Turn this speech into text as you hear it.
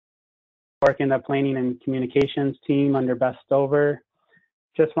work in the planning and communications team under Beth Stover.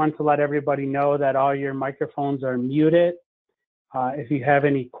 Just want to let everybody know that all your microphones are muted. If you have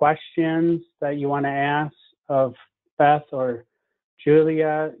any questions that you want to ask of Beth or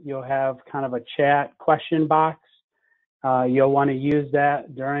Julia, you'll have kind of a chat question box. You'll want to use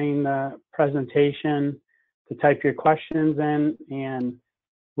that during the presentation to type your questions in, and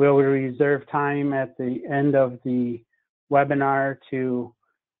we'll reserve time at the end of the webinar to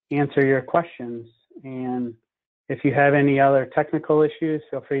answer your questions. And if you have any other technical issues,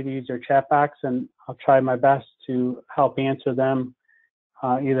 feel free to use your chat box, and I'll try my best to help answer them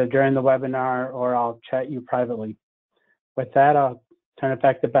either during the webinar or I'll chat you privately. With that, I'll turn it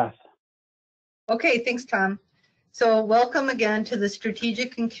back to Beth. Okay, thanks, Tom. So welcome again to the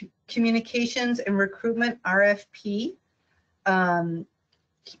Strategic Communications and Recruitment RFP.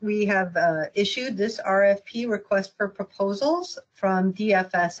 We have issued this RFP, request for proposals, from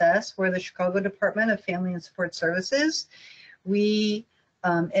DFSS. We're the Chicago Department of Family and Support Services. We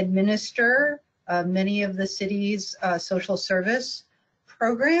administer many of the city's social service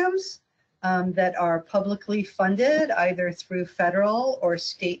programs that are publicly funded, either through federal or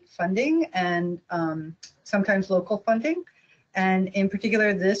state funding, and sometimes local funding. And in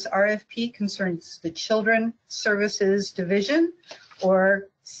particular, this RFP concerns the Children Services Division, or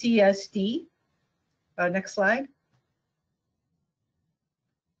CSD. Next slide.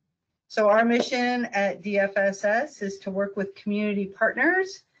 So our mission at DFSS is to work with community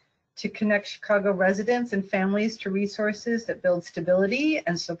partners to connect Chicago residents and families to resources that build stability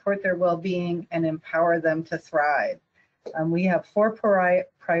and support their well-being and empower them to thrive. We have 4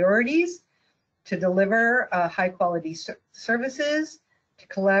 priorities: to deliver high-quality services, to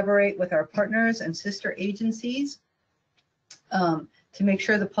collaborate with our partners and sister agencies, to make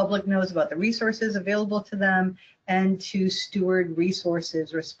sure the public knows about the resources available to them, and to steward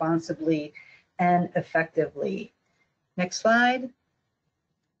resources responsibly and effectively. Next slide.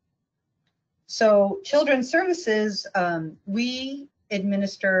 So Children's Services, we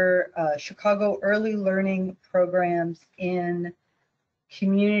administer Chicago early learning programs in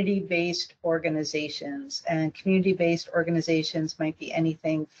community-based organizations. And community-based organizations might be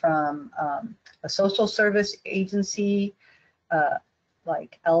anything from a social service agency,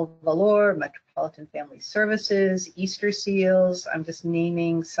 like El Valor, Metropolitan Family Services, Easter Seals. I'm just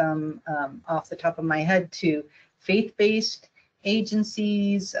naming some off the top of my head, to faith-based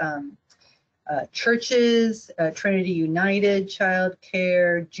agencies, churches, Trinity United Child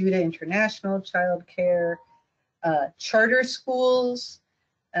Care, Judah International Child Care, charter schools,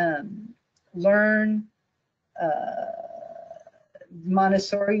 Learn,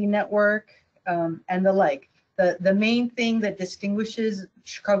 Montessori Network, and the like. The main thing that distinguishes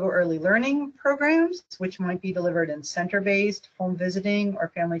Chicago early learning programs, which might be delivered in center-based, home visiting, or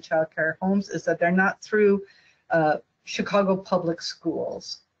family child care homes, is that they're not through Chicago public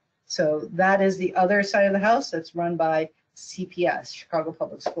schools. So that is the other side of the house that's run by CPS, Chicago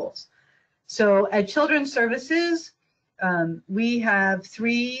Public Schools. So at Children's Services, we have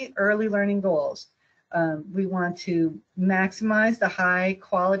 3 early learning goals. We want to maximize the high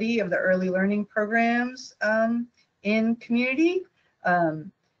quality of the early learning programs in community.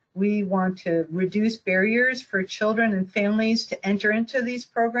 We want to reduce barriers for children and families to enter into these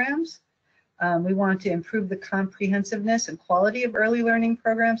programs. We want to improve the comprehensiveness and quality of early learning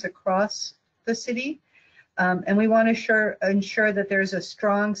programs across the city. And we want to ensure that there's a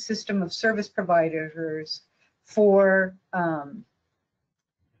strong system of service providers for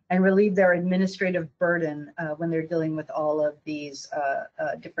and relieve their administrative burden when they're dealing with all of these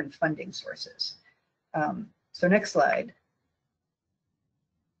different funding sources. So next slide.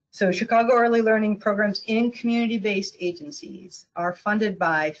 So Chicago early learning programs in community-based agencies are funded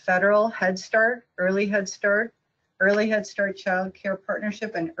by federal Head Start, Early Head Start Child Care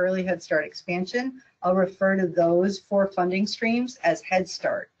Partnership, and Early Head Start Expansion. I'll refer to those 4 funding streams as Head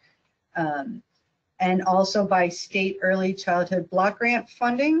Start. And also by state early childhood block grant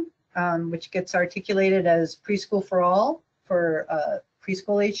funding, which gets articulated as Preschool for All for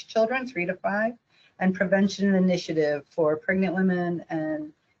preschool age children, 3 to 5, and Prevention Initiative for pregnant women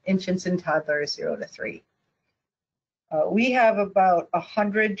and infants and toddlers, 0 to 3. We have about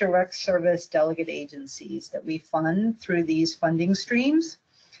 100 direct service delegate agencies that we fund through these funding streams,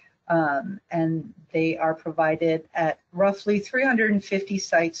 and they are provided at roughly 350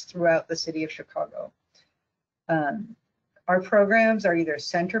 sites throughout the city of Chicago. Our programs are either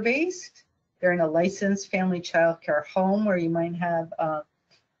center-based, they're in a licensed family child care home where you might have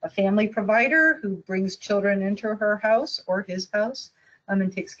a family provider who brings children into her house or his house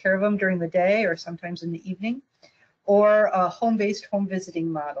and takes care of them during the day or sometimes in the evening, or home-based home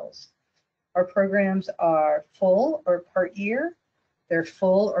visiting models. Our programs are full or part year, they're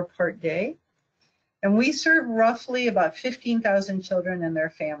full or part day, and we serve roughly about 15,000 children and their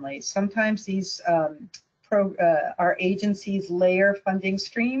families. Sometimes these our agencies layer funding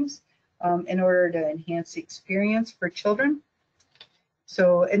streams in order to enhance the experience for children.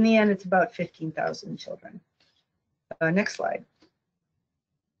 So in the end, it's about 15,000 children. Next slide.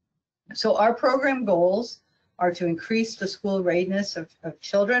 So our program goals are to increase the school readiness of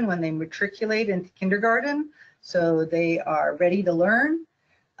children when they matriculate into kindergarten, so they are ready to learn.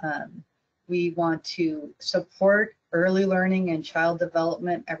 We want to support early learning and child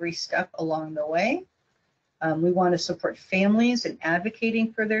development every step along the way. We want to support families in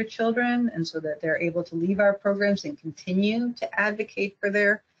advocating for their children, and so that they're able to leave our programs and continue to advocate for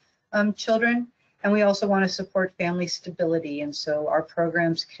their children. And we also want to support family stability, and so our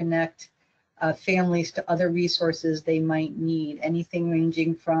programs connect families to other resources they might need, anything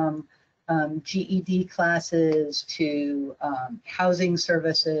ranging from GED classes to housing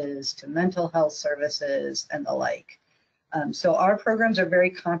services to mental health services and the like. So our programs are very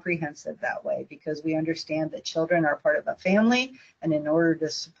comprehensive that way, because we understand that children are part of a family, and in order to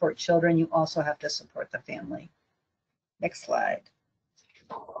support children, you also have to support the family. Next slide.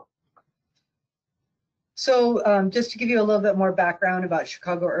 So just to give you a little bit more background about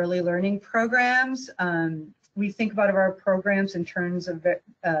Chicago Early Learning Programs, we think about our programs in terms of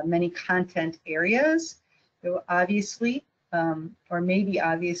many content areas. So obviously, or maybe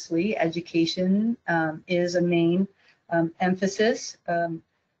obviously, education is a main emphasis,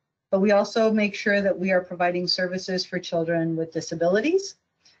 but we also make sure that we are providing services for children with disabilities.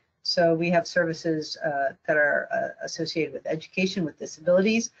 So we have services that are associated with education with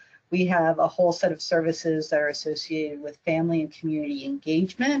disabilities. We have a whole set of services that are associated with family and community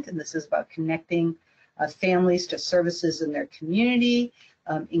engagement, and this is about connecting families to services in their community,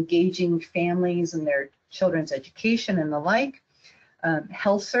 engaging families in their children's education and the like.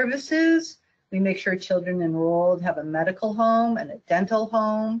 Health services, we make sure children enrolled have a medical home and a dental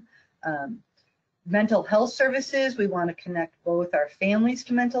home. Mental health services, we want to connect both our families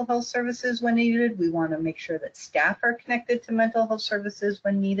to mental health services when needed. We want to make sure that staff are connected to mental health services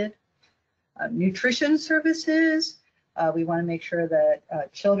when needed. Nutrition services, we want to make sure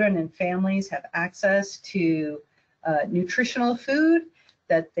that children and families have access to nutritional food,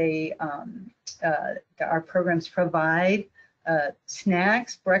 that they that our programs provide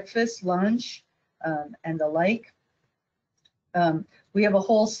snacks, breakfast, lunch, and the like. We have a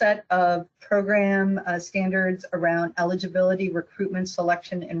whole set of program standards around eligibility, recruitment,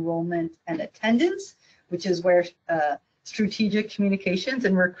 selection, enrollment, and attendance, which is where strategic communications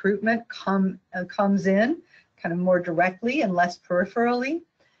and recruitment comes in kind of more directly and less peripherally.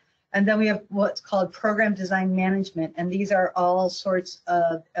 And then we have what's called program design management, and these are all sorts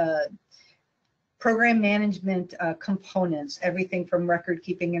of program management components, everything from record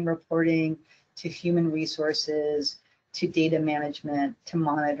keeping and reporting to human resources to data management to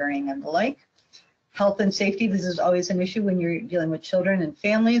monitoring and the like. Health and safety, this is always an issue when you're dealing with children and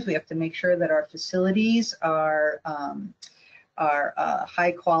families. We have to make sure that our facilities are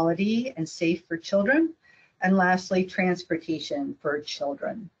high quality and safe for children. And lastly, transportation for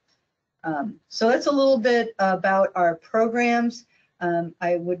children. So that's a little bit about our programs.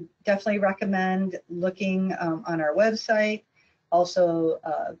 I would definitely recommend looking on our website, also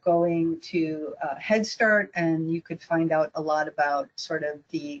going to Head Start, and you could find out a lot about sort of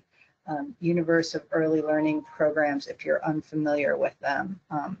the universe of early learning programs if you're unfamiliar with them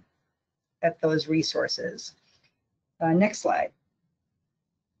at those resources. Next slide.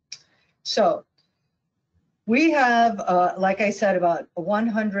 So we have, like I said, about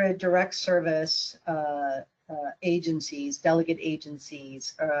 100 direct service agencies, delegate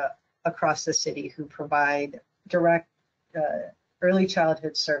agencies across the city who provide direct early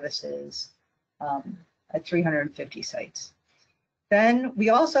childhood services at 350 sites. Then we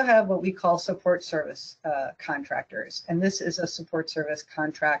also have what we call support service contractors, and this is a support service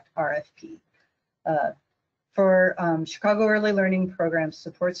contract RFP. For Chicago Early Learning Programs,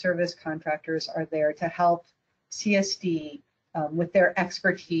 support service contractors are there to help CSD with their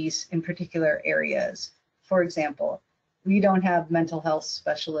expertise in particular areas. For example, we don't have mental health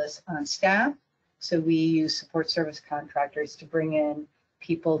specialists on staff, so we use support service contractors to bring in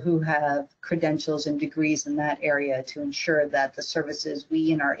people who have credentials and degrees in that area to ensure that the services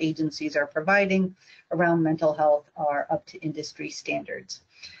we and our agencies are providing around mental health are up to industry standards.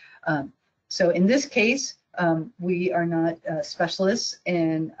 So in this case, we are not specialists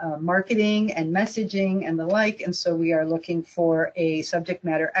in marketing and messaging and the like, and so we are looking for a subject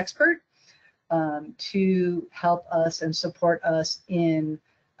matter expert to help us and support us in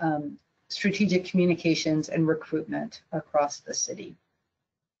strategic communications and recruitment across the city.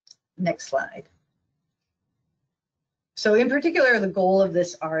 Next slide. So in particular, the goal of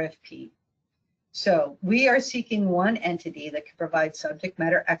this RFP. So we are seeking one entity that can provide subject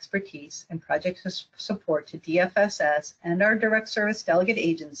matter expertise and project support to DFSS and our direct service delegate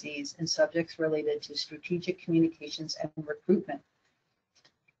agencies in subjects related to strategic communications and recruitment.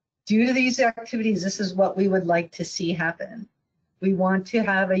 Due to these activities, this is what we would like to see happen. We want to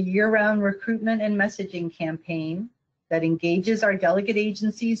have a year-round recruitment and messaging campaign that engages our delegate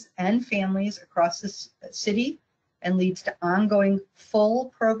agencies and families across the city and leads to ongoing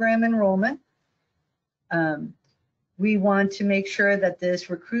full program enrollment. We want to make sure that this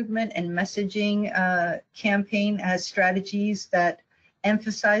recruitment and messaging campaign has strategies that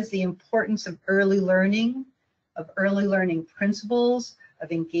emphasize the importance of early learning principles,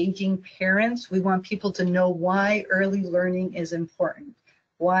 of engaging parents. We want people to know why early learning is important.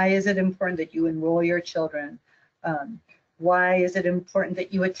 Why is it important that you enroll your children? Why is it important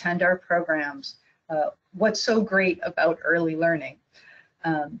that you attend our programs? What's so great about early learning?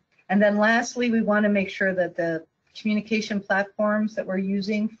 And then lastly, we want to make sure that the communication platforms that we're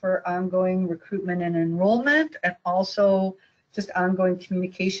using for ongoing recruitment and enrollment, and also just ongoing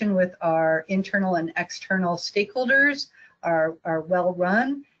communication with our internal and external stakeholders, are well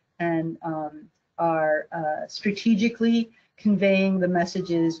run and are strategically conveying the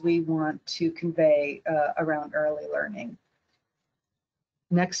messages we want to convey around early learning.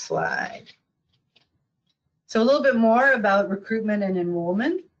 Next slide. So a little bit more about recruitment and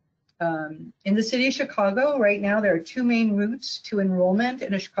enrollment. In the city of Chicago, right now, there are two main routes to enrollment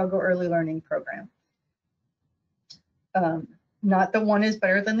in a Chicago early learning program. Not that one is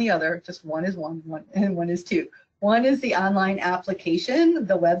better than the other, just one is one and one is two. One is the online application.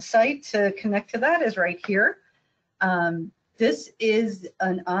 The website to connect to that is right here. This is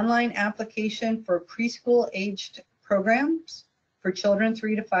an online application for preschool aged programs for children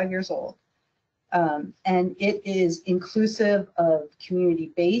 3 to 5 years old. And it is inclusive of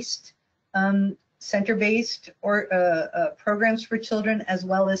community-based, center-based or programs for children, as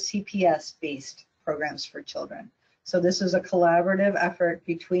well as CPS-based programs for children. So this is a collaborative effort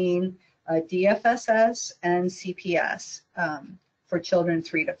between DFSS and CPS for children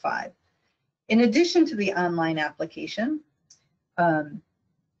 3 to 5. In addition to the online application,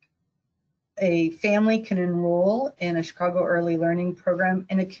 a family can enroll in a Chicago Early Learning program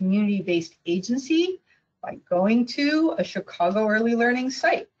in a community-based agency by going to a Chicago Early Learning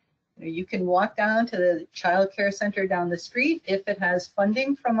site. You can walk down to the child care center down the street if it has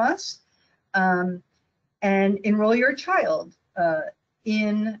funding from us and enroll your child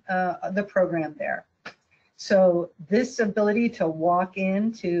in the program there. So this ability to walk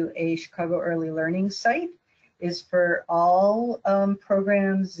into a Chicago Early Learning site is for all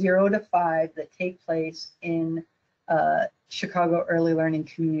programs 0 to 5 that take place in Chicago Early Learning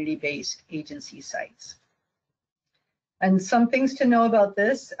community-based agency sites. And some things to know about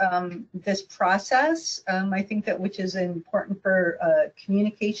this, this process, I think that which is important for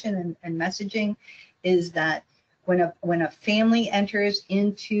communication and messaging is that when a family enters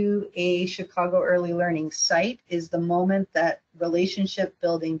into a Chicago Early Learning site is the moment that relationship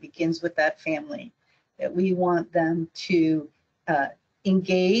building begins with that family. That we want them to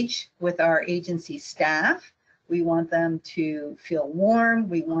engage with our agency staff. We want them to feel warm.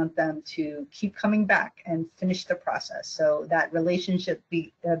 We want them to keep coming back and finish the process. So that relationship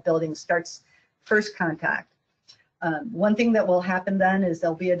building starts first contact. One thing that will happen then is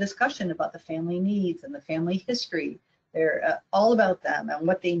there'll be a discussion about the family needs and the family history. They're all about them and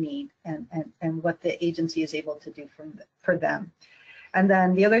what they need and what the agency is able to do for them. And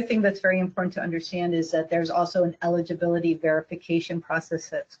then the other thing that's very important to understand is that there's also an eligibility verification process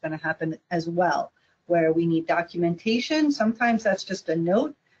that's going to happen as well, where we need documentation. Sometimes that's just a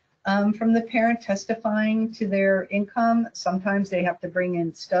note from the parent testifying to their income. Sometimes they have to bring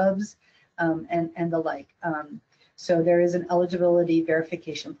in stubs and the like. So there is an eligibility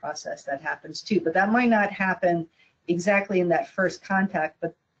verification process that happens too, but that might not happen exactly in that first contact,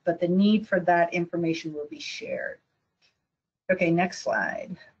 but the need for that information will be shared. Okay, next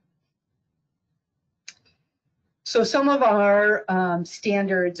slide. So some of our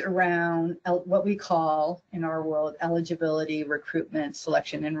standards around what we call in our world eligibility, recruitment,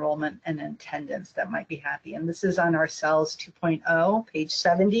 selection, enrollment, and attendance that might be happy. And this is on our CELS 2.0, page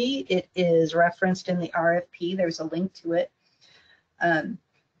 70. It is referenced in the RFP. There's a link to it.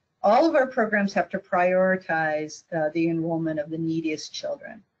 All of our programs have to prioritize the enrollment of the neediest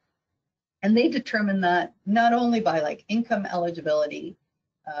children. And they determine that not only by like income eligibility,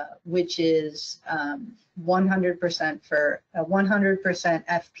 which is 100% for 100%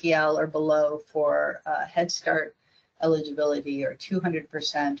 FPL or below for Head Start eligibility, or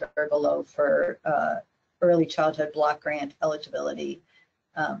 200% or below for early childhood block grant eligibility.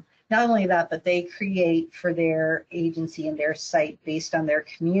 Not only that, but they create for their agency and their site, based on their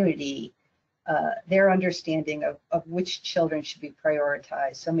community, their understanding of which children should be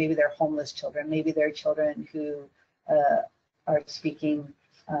prioritized. So maybe they're homeless children, maybe they're children who are speaking,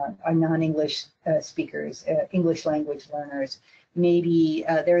 are non-English speakers, English language learners. Maybe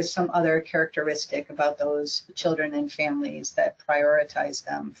there's some other characteristic about those children and families that prioritize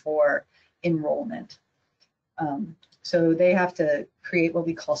them for enrollment. So they have to create what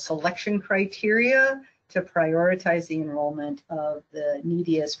we call selection criteria to prioritize the enrollment of the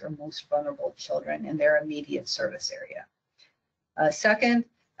neediest or most vulnerable children in their immediate service area. Second,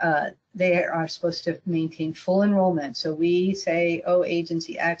 they are supposed to maintain full enrollment. So we say, oh,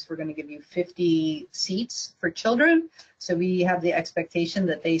 agency X, we're going to give you 50 seats for children. So we have the expectation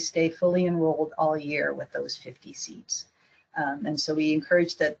that they stay fully enrolled all year with those 50 seats. And so we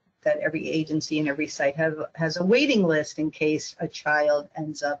encourage that every agency and every site has a waiting list in case a child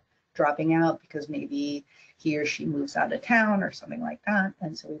ends up dropping out because maybe he or she moves out of town or something like that.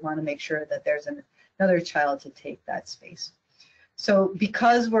 And so we want to make sure that there's another child to take that space. So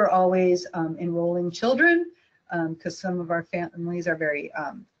because we're always enrolling children, because some of our families are very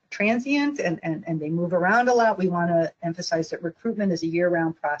transient and they move around a lot, we want to emphasize that recruitment is a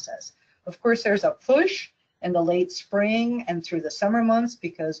year-round process. Of course, there's a push in the late spring and through the summer months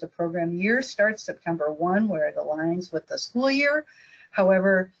because the program year starts September 1, where it aligns with the school year.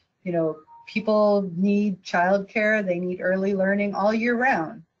 However, you know, people need childcare, they need early learning all year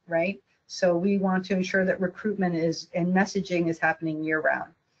round, right? So we want to ensure that recruitment and messaging is happening year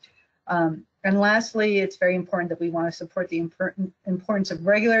round. And lastly, it's very important that we want to support the importance of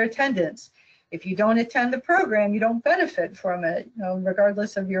regular attendance. If you don't attend the program, you don't benefit from it, you know,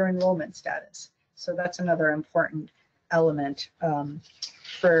 regardless of your enrollment status. So that's another important element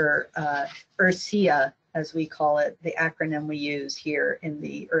for ERCIA, as we call it, the acronym we use here in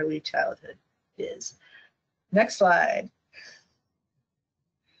the early childhood biz. Next slide.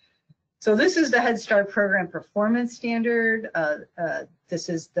 So this is the Head Start program performance standard. This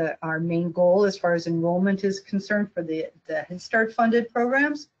is our main goal as far as enrollment is concerned for the Head Start funded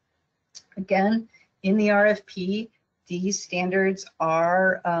programs. Again, in the RFP, these standards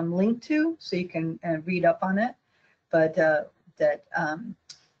are linked to, so you can read up on it. But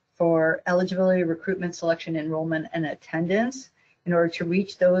for eligibility, recruitment, selection, enrollment, and attendance, in order to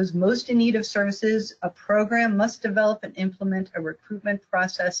reach those most in need of services, a program must develop and implement a recruitment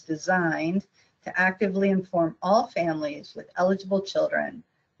process designed to actively inform all families with eligible children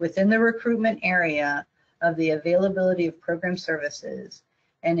within the recruitment area of the availability of program services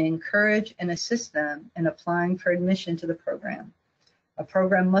and encourage and assist them in applying for admission to the program. A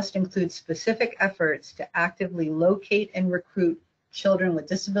program must include specific efforts to actively locate and recruit children with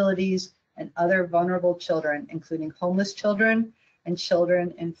disabilities and other vulnerable children, including homeless children and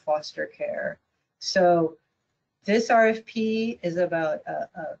children in foster care. So this RFP is about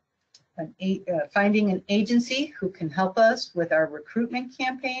finding an agency who can help us with our recruitment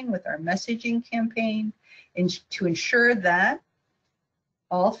campaign, with our messaging campaign, and to ensure that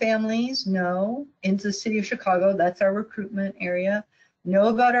all families know into the city of Chicago, that's our recruitment area, know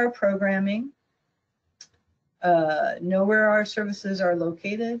about our programming, know where our services are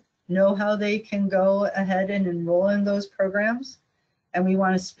located, know how they can go ahead and enroll in those programs. And we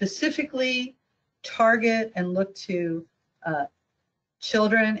want to specifically target and look to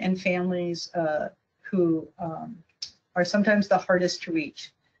children and families who are sometimes the hardest to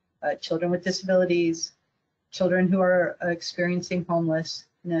reach. Children with disabilities, children who are experiencing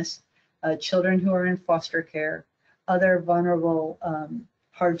homelessness, children who are in foster care, other vulnerable,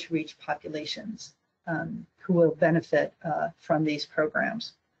 hard to reach populations who will benefit from these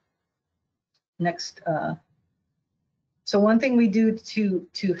programs. Next. So one thing we do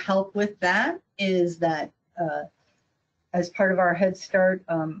to help with that is that as part of our Head Start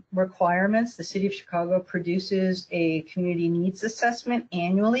requirements, the City of Chicago produces a community needs assessment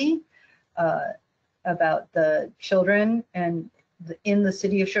annually about the children and in the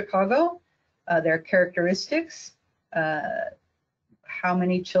City of Chicago, their characteristics, how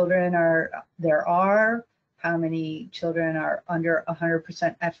many children there are, how many children are under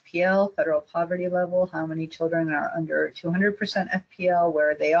 100% FPL, federal poverty level, how many children are under 200% FPL,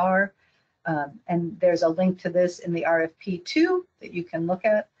 where they are. And there's a link to this in the RFP too that you can look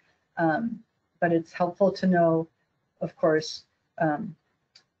at. But it's helpful to know, of course,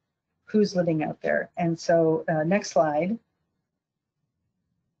 who's living out there. And so next slide.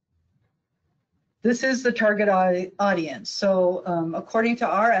 This is the target audience. So according to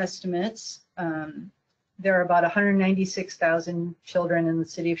our estimates, there are about 196,000 children in the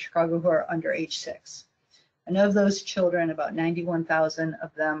city of Chicago who are under age 6. And of those children, about 91,000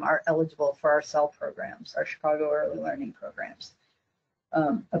 of them are eligible for our CEL programs, our Chicago Early Learning programs.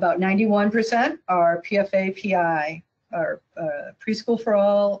 About 91% are PFA, PI, or Preschool for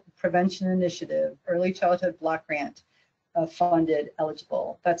All, Prevention Initiative, Early Childhood Block Grant funded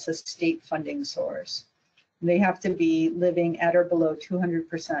eligible. That's a state funding source. They have to be living at or below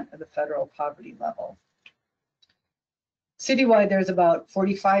 200% of the federal poverty level. Citywide, there's about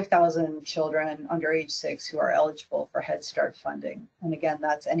 45,000 children under age 6 who are eligible for Head Start funding. And again,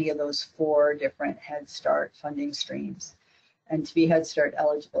 that's any of those 4 different Head Start funding streams. And to be Head Start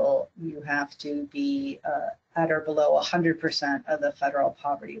eligible, you have to be at or below 100% of the federal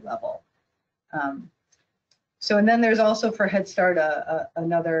poverty level. And then there's also for Head Start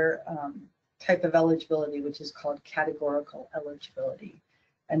another type of eligibility, which is called categorical eligibility.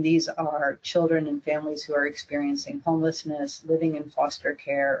 And these are children and families who are experiencing homelessness, living in foster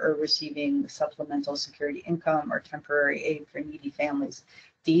care, or receiving supplemental security income or temporary aid for needy families.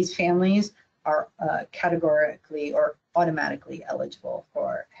 These families are categorically or automatically eligible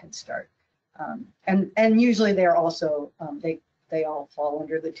for Head Start. And usually they're also, they all fall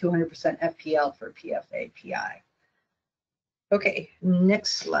under the 200% FPL for PFA, PI. Okay,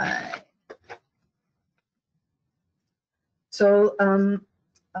 next slide. So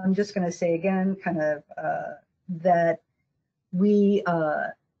I'm just going to say again, kind of that we,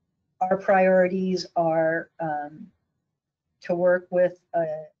 our priorities are to work with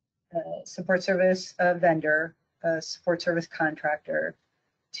a support service vendor, a support service contractor,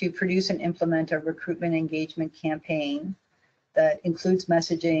 to produce and implement a recruitment engagement campaign that includes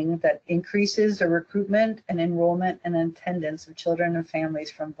messaging that increases the recruitment and enrollment and attendance of children and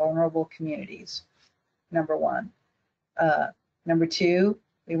families from vulnerable communities, number 1. Number 2,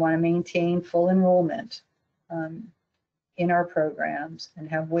 we want to maintain full enrollment in our programs and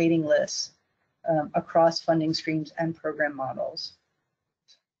have waiting lists across funding streams and program models.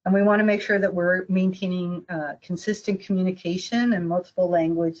 And we want to make sure that we're maintaining consistent communication in multiple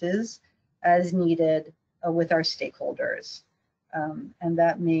languages as needed with our stakeholders. And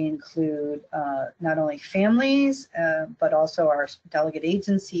that may include not only families, but also our delegate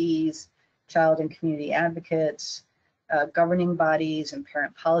agencies, child and community advocates, governing bodies and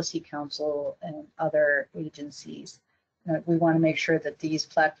parent policy council and other agencies. We want to make sure that these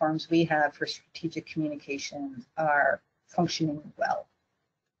platforms we have for strategic communication are functioning well.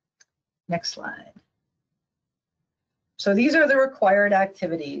 Next slide. So these are the required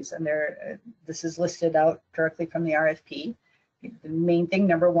activities, and this is listed out directly from the RFP. The main thing,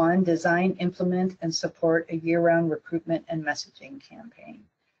 number 1, design, implement, and support a year-round recruitment and messaging campaign.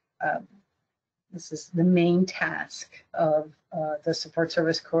 This is the main task of the support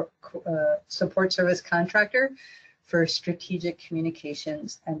service contractor for strategic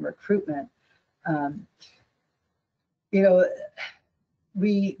communications and recruitment. You know,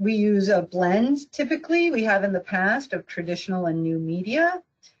 we use a blend typically. We have in the past of traditional and new media,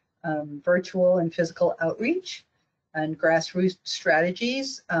 virtual and physical outreach, and grassroots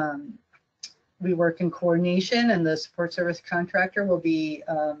strategies. We work in coordination, and the support service contractor will be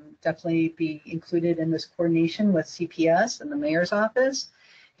definitely be included in this coordination with CPS and the mayor's office.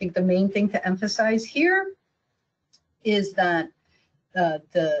 I think the main thing to emphasize here is that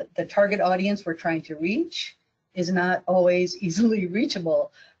the target audience we're trying to reach is not always easily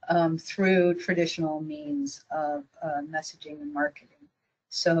reachable through traditional means of messaging and marketing.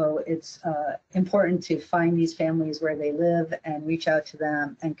 So it's important to find these families where they live and reach out to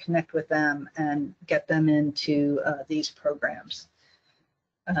them and connect with them and get them into these programs.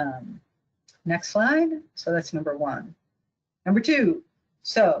 Next slide. So that's number 1. Number 2,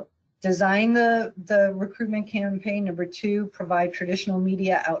 so design the recruitment campaign. Number 2, provide traditional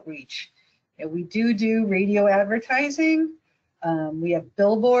media outreach. We do radio advertising. We have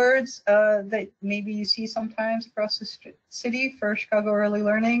billboards that maybe you see sometimes across the city for Chicago Early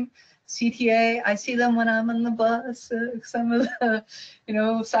Learning. CTA, I see them when I'm on the bus. Some of the,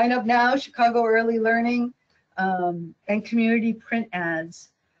 sign up now, Chicago Early Learning, and community print ads.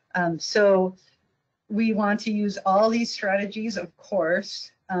 So we want to use all these strategies, of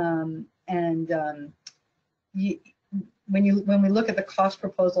course, when we look at the cost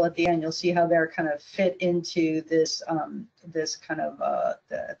proposal at the end, you'll see how they're kind of fit into this this kind of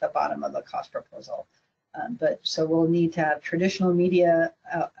the bottom of the cost proposal. So we'll need to have traditional media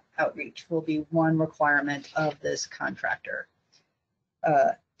outreach will be one requirement of this contractor.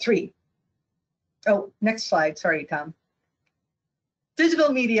 3. Oh, next slide. Sorry, Tom.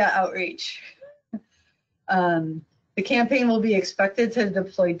 Digital media outreach. The campaign will be expected to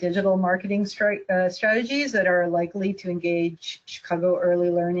deploy digital marketing strategies that are likely to engage Chicago early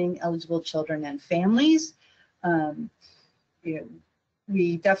learning eligible children and families.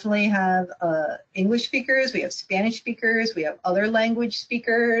 We definitely have English speakers, we have Spanish speakers, we have other language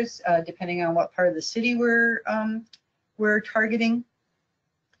speakers, depending on what part of the city we're targeting.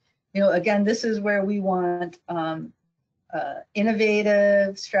 Again, this is where we want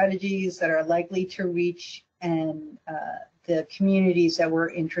innovative strategies that are likely to reach and the communities that we're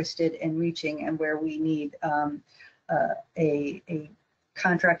interested in reaching, and where we need a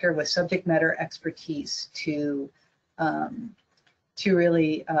contractor with subject matter expertise to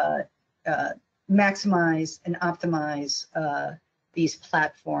really maximize and optimize these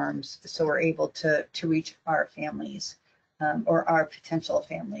platforms, so we're able to reach our families or our potential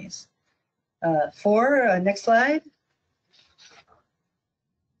families. Next slide.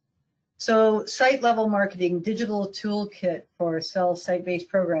 So site level marketing, digital toolkit for sell site-based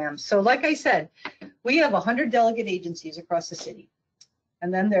programs. So like I said, we have 100 delegate agencies across the city,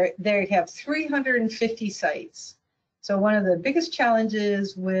 and then they have 350 sites. So one of the biggest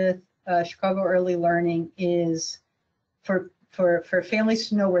challenges with Chicago Early Learning is for families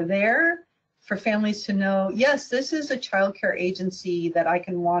to know we're there, for families to know, yes, this is a childcare agency that I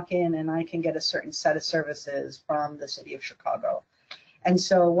can walk in and I can get a certain set of services from the city of Chicago. And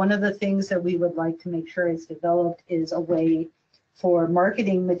so one of the things that we would like to make sure is developed is a way for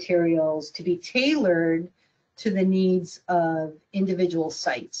marketing materials to be tailored to the needs of individual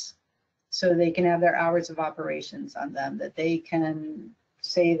sites. So they can have their hours of operations on them, that they can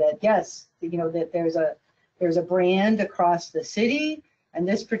say that, yes, that there's a brand across the city, and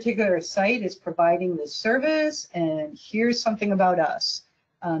this particular site is providing this service, and here's something about us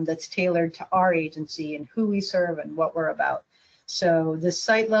that's tailored to our agency and who we serve and what we're about. So the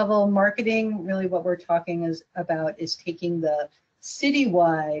site level marketing, really what we're talking about is taking the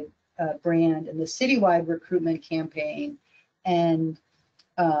citywide brand and the citywide recruitment campaign and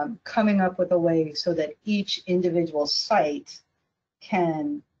coming up with a way so that each individual site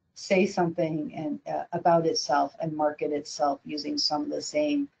can say something and about itself and market itself using some of the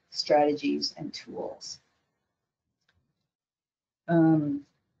same strategies and tools.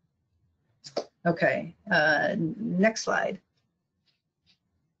 Okay, next slide.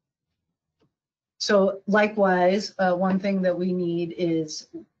 So likewise, one thing that we need is,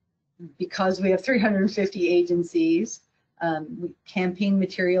 because we have 350 agencies, campaign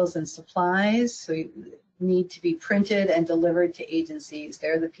materials and supplies, so need to be printed and delivered to agencies.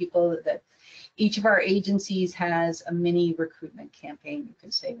 They're the people that each of our agencies has a mini recruitment campaign, you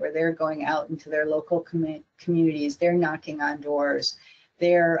can say, where they're going out into their local communities, they're knocking on doors,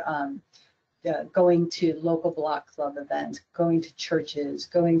 they're going to local block club events, going to churches,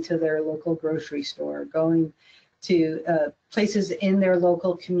 going to their local grocery store, going to places in their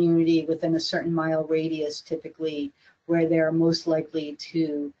local community within a certain mile radius, typically, where they're most likely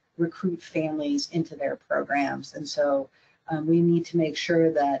to recruit families into their programs. And so we need to make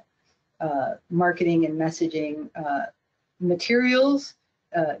sure that marketing and messaging materials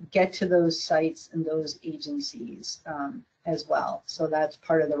get to those sites and those agencies as well. So that's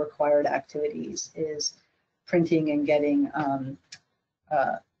part of the required activities, is printing and getting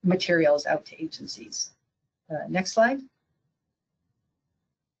materials out to agencies. Next slide.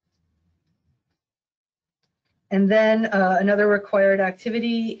 And then another required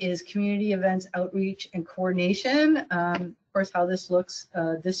activity is community events, outreach, and coordination. Of course, how this looks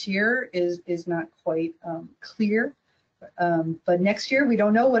this year is not quite clear. But next year, we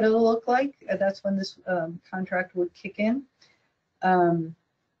don't know what it'll look like. That's when this contract would kick in.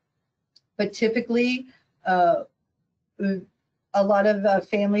 But typically, a lot of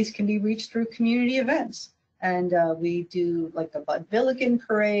families can be reached through community events. And we do like the Bud Billiken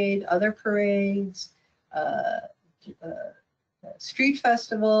Parade, other parades, street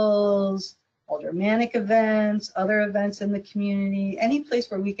festivals, aldermanic events, other events in the community, any place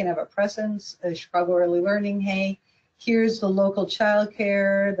where we can have a presence. Chicago Early Learning, hey, here's the local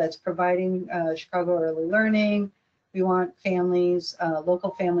childcare that's providing Chicago Early Learning. We want families,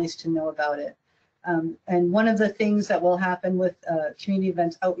 local families, to know about it. And one of the things that will happen with community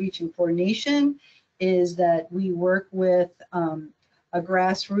events outreach and coordination is that we work with a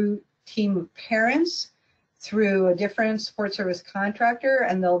grassroots team of parents through a different support service contractor,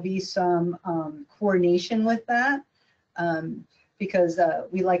 and there'll be some coordination with that because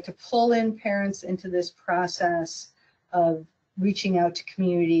we like to pull in parents into this process of reaching out to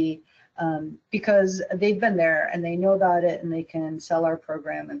community because they've been there and they know about it and they can sell our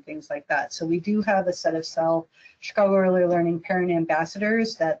program and things like that. So we do have a set of Chicago Early Learning parent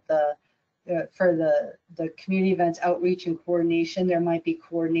ambassadors that the for the community events outreach and coordination, there might be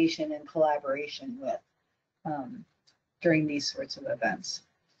coordination and collaboration with during these sorts of events.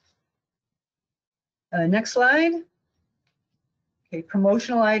 Next slide. Okay,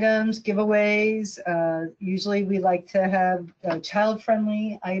 promotional items, giveaways. Usually we like to have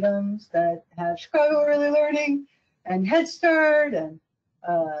child-friendly items that have Chicago Early Learning and Head Start and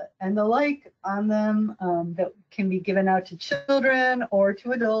the like on them that can be given out to children or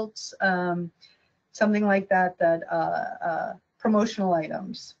to adults, something like that, promotional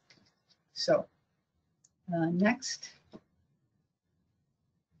items. So next,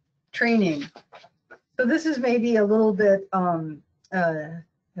 training. So this is maybe a little bit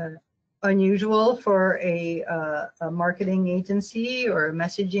unusual for a marketing agency or a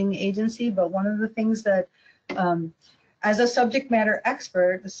messaging agency, but one of the things that as a subject matter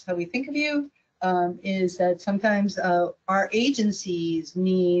expert, this is how we think of you, is that sometimes our agencies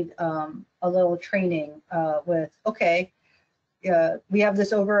need a little training with, okay, we have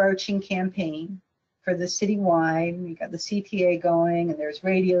this overarching campaign for the citywide, we got the CTA going, and there's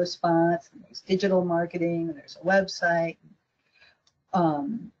radio spots, and there's digital marketing, and there's a website,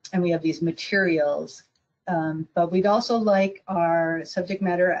 and we have these materials. But we'd also like our subject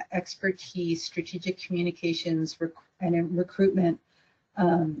matter expertise, strategic communications, and recruitment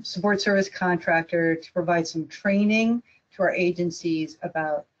support service contractor to provide some training to our agencies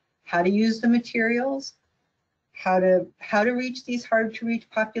about how to use the materials, how to reach these hard to reach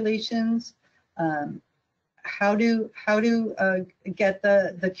populations, how to get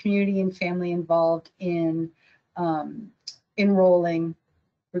the community and family involved in enrolling,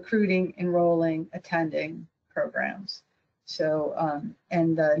 recruiting, enrolling, attending programs. So,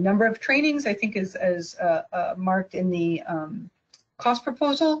 and the number of trainings, I think, is marked in the cost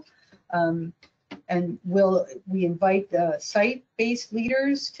proposal. And we invite the site-based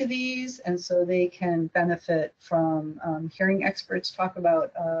leaders to these, and so they can benefit from hearing experts talk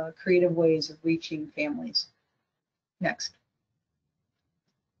about creative ways of reaching families. Next.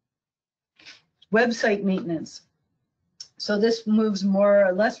 Website maintenance. So this moves more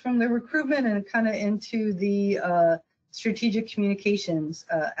or less from the recruitment and kind of into the strategic communications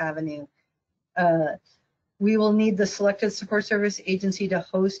avenue. We will need the selected support service agency to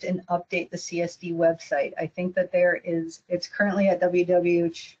host and update the CSD website. I think that it's currently at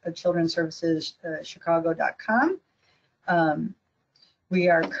www.childrenserviceschicago.com. We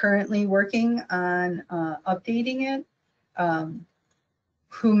are currently working on updating it.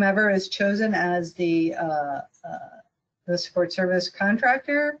 Whomever is chosen as the support service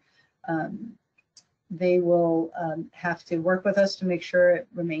contractor, they will have to work with us to make sure it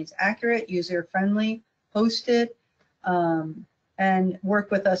remains accurate, user-friendly, host it, and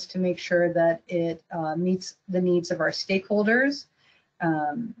work with us to make sure that it meets the needs of our stakeholders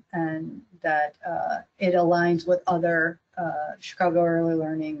and that it aligns with other Chicago Early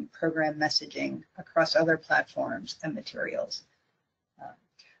Learning program messaging across other platforms and materials.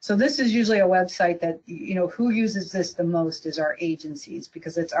 So this is usually a website that, you know, who uses this the most is our agencies,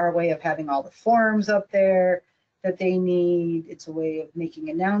 because it's our way of having all the forms up there that they need. It's a way of making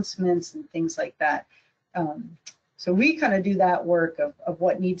announcements and things like that. So we kind of do that work of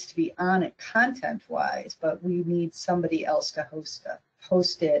what needs to be on it content-wise, but we need somebody else to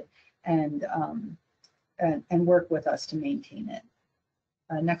host it and work with us to maintain it.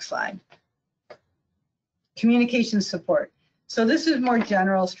 Next slide. Communication support. So this is more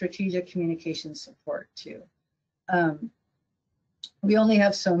general strategic communication support too. We only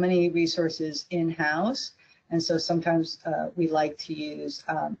have so many resources in-house, and so sometimes we like to use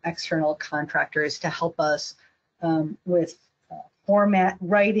external contractors to help us with format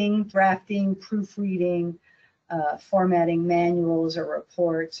writing, drafting, proofreading, formatting manuals or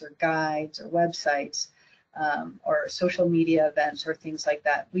reports or guides or websites or social media events or things like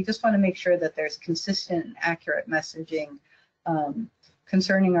that. We just want to make sure that there's consistent and accurate messaging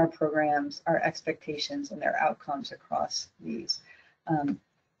concerning our programs, our expectations, and their outcomes across these. And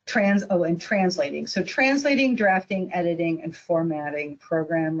translating. So translating, drafting, editing, and formatting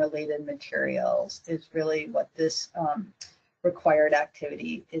program-related materials is really what this required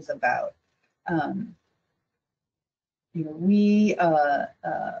activity is about. You know,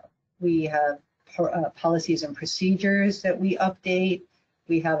 we have policies and procedures that we update.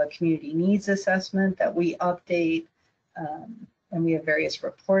 We have a community needs assessment that we update, and we have various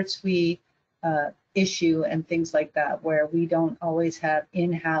reports we issue and things like that, where we don't always have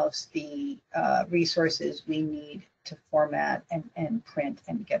in-house the resources we need to format and print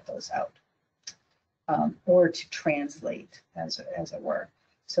and get those out, or to translate, as it were.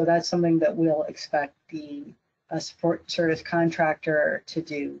 So that's something that we'll expect the support service contractor to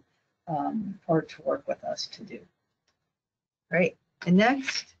do or to work with us to do. Right, and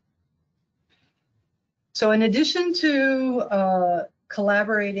next. So in addition to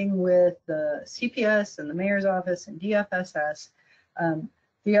collaborating with the CPS and the mayor's office and DFSS,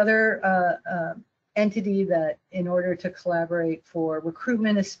 the other entity that, in order to collaborate for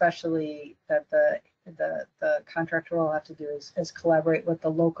recruitment especially, that the contractor will have to do is collaborate with the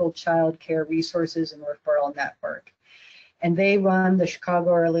local child care resources and referral network. And they run the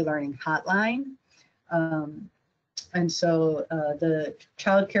Chicago Early Learning Hotline. And so the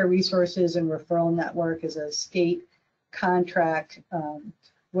Child Care Resources and Referral Network is a state contract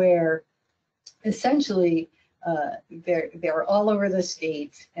where essentially they're all over the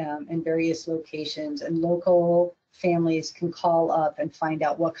state in various locations, and local families can call up and find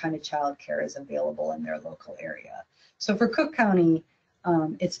out what kind of child care is available in their local area. So for Cook County,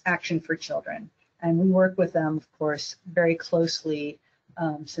 it's Action for Children. And we work with them, of course, very closely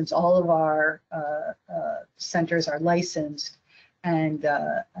since all of our centers are licensed, and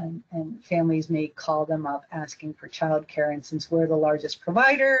families may call them up asking for childcare. And since we're the largest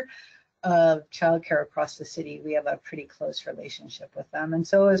provider of childcare across the city, we have a pretty close relationship with them. And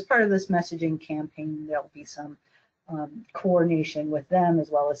so as part of this messaging campaign, there'll be some coordination with them as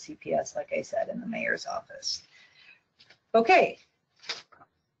well as CPS, like I said, in the mayor's office. Okay.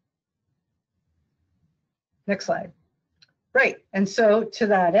 Next slide. Right, and so to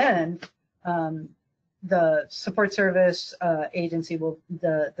that end, the support service agency will,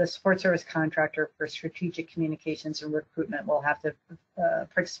 the support service contractor for strategic communications and recruitment will have to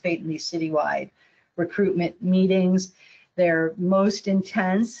participate in these citywide recruitment meetings. They're most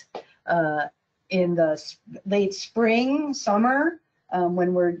intense in the late spring, summer,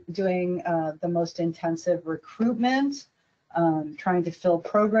 when we're doing the most intensive recruitment, trying to fill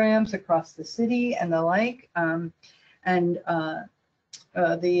programs across the city and the like. And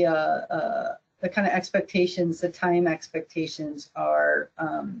the kind of expectations, the time expectations are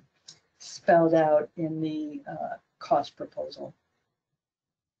spelled out in the cost proposal.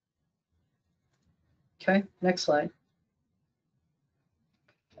 Okay, next slide.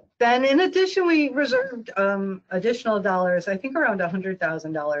 Then in addition, we reserved additional dollars, I think around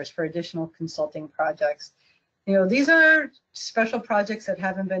 $100,000 for additional consulting projects. You know, these are special projects that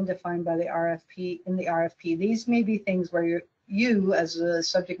haven't been defined by the RFP. In the RFP, these may be things where you as a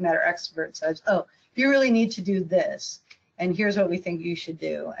subject matter expert says, oh, you really need to do this, and here's what we think you should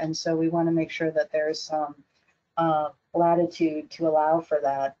do. And so we want to make sure that there's some latitude to allow for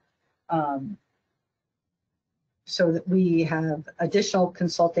that, so that we have additional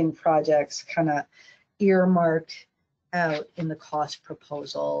consulting projects kind of earmarked out in the cost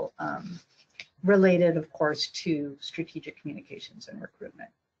proposal, related, of course, to strategic communications and recruitment.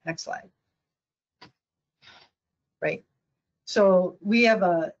 Next slide. Right. So we have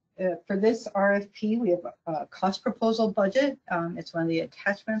for this RFP, we have a cost proposal budget. It's one of the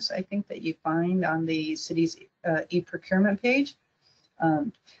attachments, I think, that you find on the city's e-procurement page.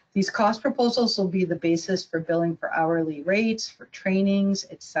 These cost proposals will be the basis for billing for hourly rates, for trainings,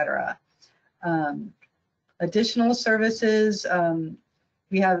 etc. Additional services,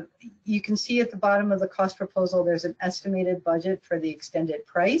 we have, you can see at the bottom of the cost proposal, there's an estimated budget for the extended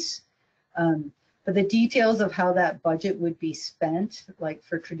price. But the details of how that budget would be spent, like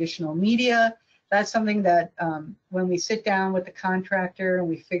for traditional media, that's something that when we sit down with the contractor and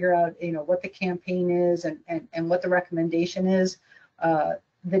we figure out, you know, what the campaign is and what the recommendation is,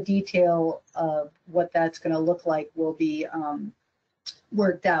 the detail of what that's going to look like will be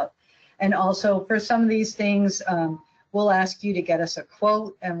worked out. And also for some of these things, we'll ask you to get us a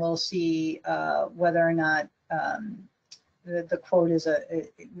quote, and we'll see whether or not the quote is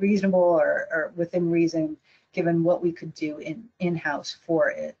reasonable or within reason, given what we could do in-house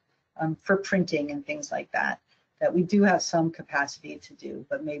for it, for printing and things like that, that we do have some capacity to do,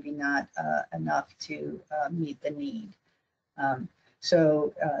 but maybe not enough to meet the need.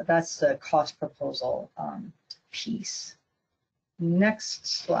 So that's the cost proposal piece. Next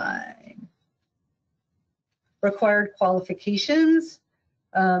slide. Required qualifications.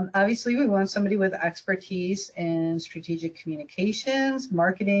 Obviously, we want somebody with expertise in strategic communications,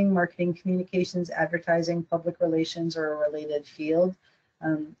 marketing communications, advertising, public relations, or a related field.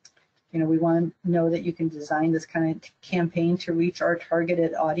 You know, we want to know that you can design this kind of campaign to reach our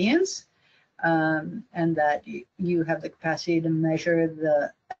targeted audience, and that you have the capacity to measure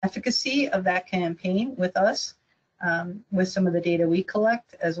the efficacy of that campaign with us, with some of the data we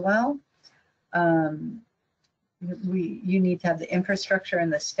collect as well. You need to have the infrastructure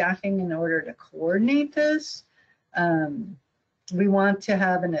and the staffing in order to coordinate this. We want to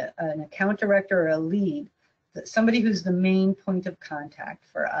have an account director or a lead somebody who's the main point of contact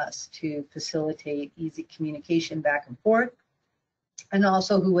for us to facilitate easy communication back and forth, and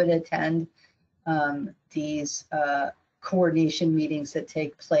also who would attend these coordination meetings that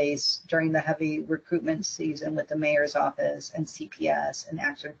take place during the heavy recruitment season with the mayor's office and CPS and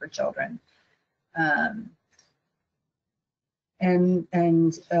Action for Children.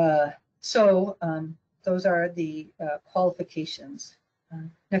 So those are the qualifications.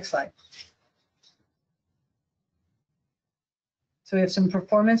 Next slide. So we have some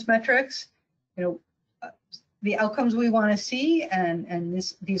performance metrics. The outcomes we want to see, and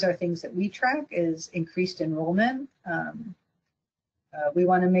these are things that we track, is increased enrollment. We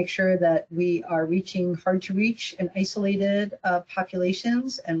want to make sure that we are reaching hard to reach and isolated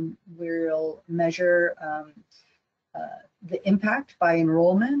populations, and we'll measure the impact by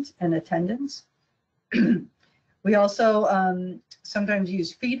enrollment and attendance. We also sometimes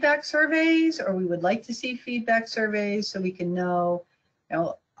use feedback surveys, or we would like to see feedback surveys so we can know,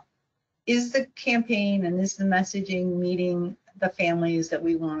 is the campaign and is the messaging meeting the families that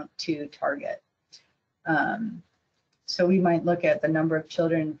we want to target? So we might look at the number of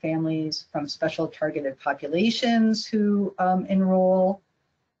children and families from special targeted populations who enroll.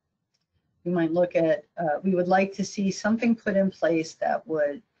 We might look at, we would like to see something put in place that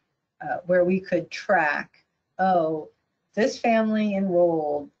would, where we could track, oh, this family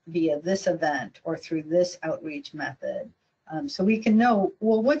enrolled via this event or through this outreach method. So we can know,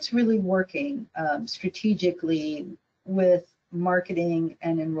 well, what's really working strategically with marketing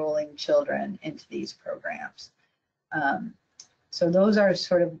and enrolling children into these programs. So those are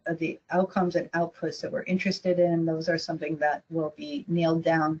sort of the outcomes and outputs that we're interested in. Those are something that will be nailed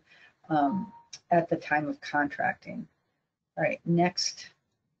down at the time of contracting. All right, next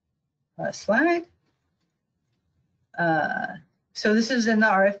slide. So this is in the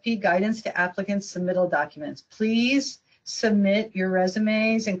RFP guidance to applicants' submittal documents. Please submit your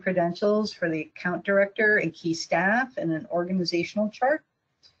resumes and credentials for the account director and key staff in an organizational chart.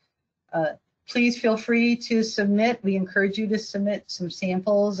 Please feel free to submit. We encourage you to submit some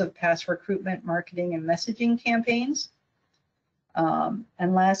samples of past recruitment, marketing, and messaging campaigns. And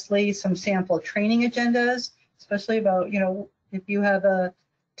lastly, some sample training agendas, especially about, if you have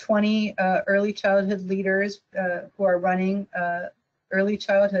 20 early childhood leaders who are running early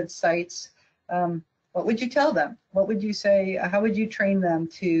childhood sites, what would you tell them? What would you say? How would you train them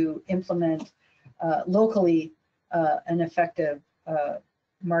to implement locally an effective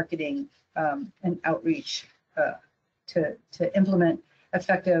marketing and outreach to implement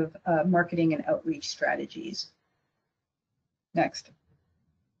effective marketing and outreach strategies? Next.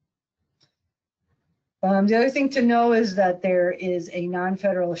 The other thing to know is that there is a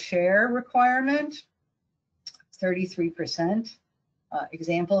non-federal share requirement, 33%.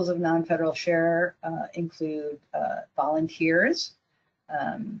 Examples of non-federal share include volunteers,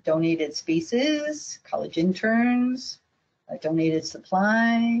 donated spaces, college interns, donated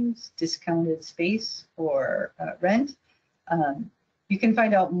supplies, discounted space for rent. You can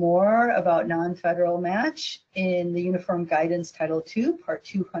find out more about non-federal match in the Uniform Guidance Title II, Part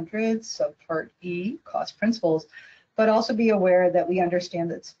 200, Subpart E, Cost Principles, but also be aware that we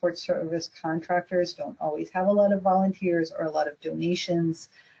understand that support service contractors don't always have a lot of volunteers or a lot of donations,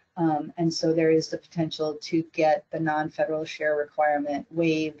 and so there is the potential to get the non-federal share requirement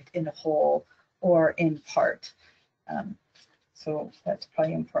waived in whole or in part. So that's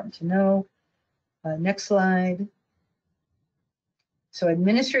probably important to know. Next slide. So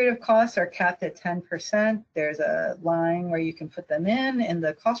administrative costs are capped at 10%. There's a line where you can put them in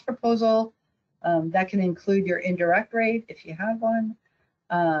the cost proposal. That can include your indirect rate if you have one.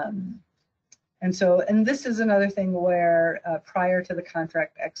 And this is another thing where prior to the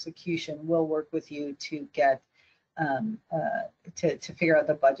contract execution, we'll work with you to get to figure out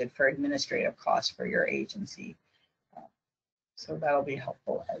the budget for administrative costs for your agency. So that'll be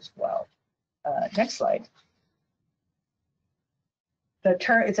helpful as well. Next slide.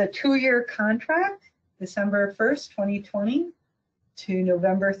 It's a 2-year contract, December 1st, 2020 to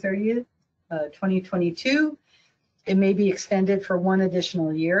November 30th, 2022. It may be extended for 1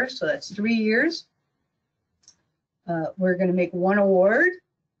 additional year, so that's 3 years. We're going to make 1 award.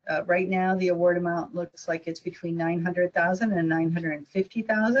 Right now, the award amount looks like it's between $900,000 and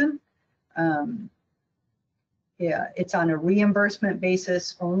 $950,000. Yeah, it's on a reimbursement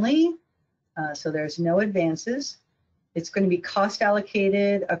basis only, so there's no advances. It's going to be cost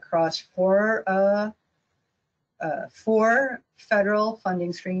allocated across 4 federal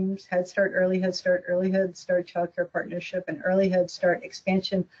funding streams: Head Start, Early Head Start, Early Head Start Child Care Partnership, and Early Head Start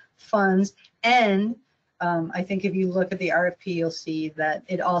Expansion funds, and I think if you look at the RFP, you'll see that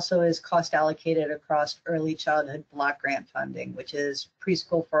it also is cost allocated across early childhood block grant funding, which is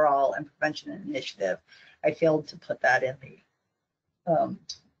Preschool for All and Prevention Initiative. I failed to put that in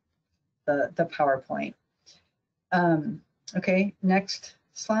the PowerPoint. Okay, next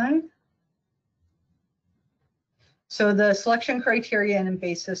slide. So the selection criteria and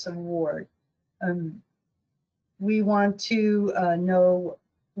basis of award. We want to know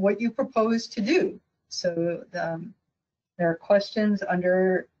what you propose to do. So there are questions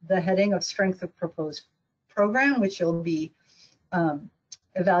under the heading of strength of proposed program, which you'll be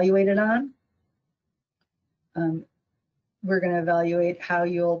evaluated on. We're going to evaluate how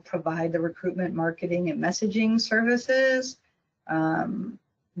you'll provide the recruitment, marketing, and messaging services,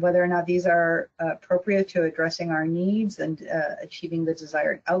 whether or not these are appropriate to addressing our needs and achieving the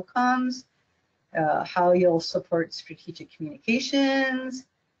desired outcomes, how you'll support strategic communications,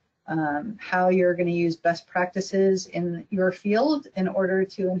 how you're going to use best practices in your field in order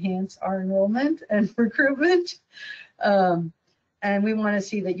to enhance our enrollment and recruitment. And we want to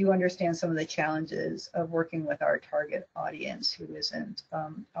see that you understand some of the challenges of working with our target audience, who isn't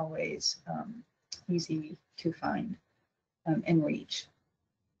always easy to find and reach.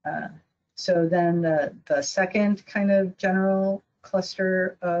 So then the second kind of general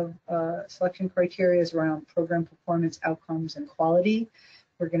cluster of selection criteria is around program performance, outcomes, and quality.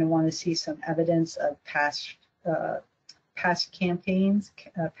 We're going to want to see some evidence of past campaigns,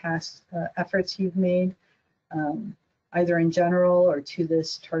 past efforts you've made, either in general or to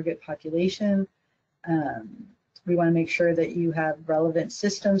this target population. We want to make sure that you have relevant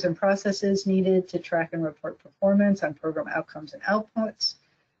systems and processes needed to track and report performance on program outcomes and outputs,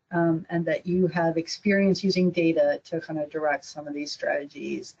 and that you have experience using data to kind of direct some of these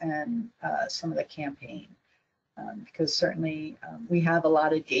strategies and some of the campaign. Because certainly we have a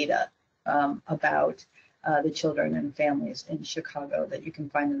lot of data about the children and families in Chicago that you can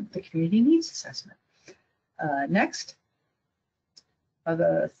find in the community needs assessment. Next.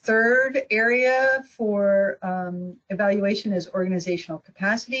 The third area for evaluation is organizational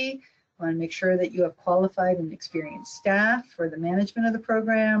capacity. I want to make sure that you have qualified and experienced staff for the management of the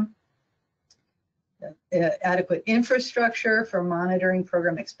program, adequate infrastructure for monitoring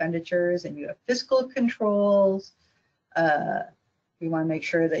program expenditures, and you have fiscal controls. We want to make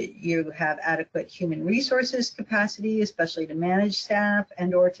sure that you have adequate human resources capacity, especially to manage staff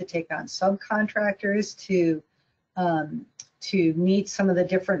and or to take on subcontractors to meet some of the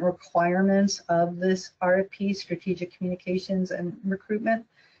different requirements of this RFP, strategic communications and recruitment.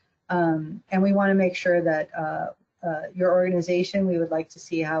 And we want to make sure that your organization, we would like to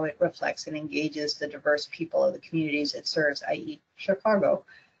see how it reflects and engages the diverse people of the communities it serves, i.e. Chicago.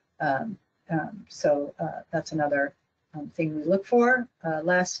 So that's another thing we look for. The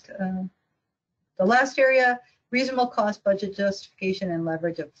last area, reasonable cost, budget justification, and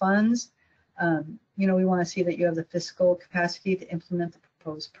leverage of funds. You know, we want to see that you have the fiscal capacity to implement the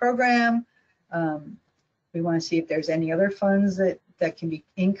proposed program. We want to see if there's any other funds that can be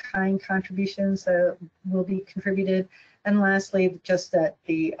in-kind contributions that will be contributed. And lastly, just that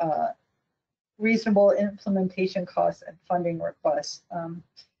the reasonable implementation costs and funding requests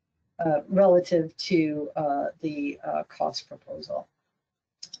relative to the cost proposal.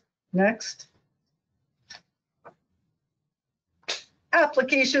 Next.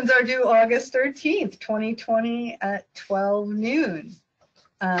 Applications are due August 13th, 2020 at 12 noon.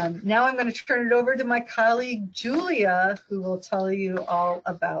 Now I'm going to turn it over to my colleague, Julia, who will tell you all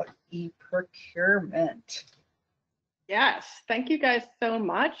about e-procurement. Yes, thank you guys so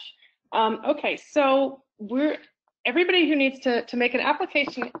much. Okay, so everybody who needs to make an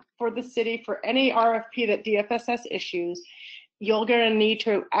application for the city for any RFP that DFSS issues, you're going to need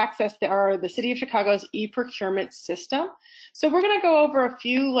to access the City of Chicago's e-procurement system. So we're going to go over a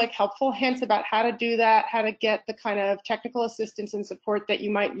few helpful hints about how to do that, how to get the kind of technical assistance and support that you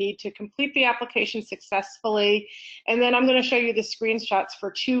might need to complete the application successfully. And then I'm going to show you the screenshots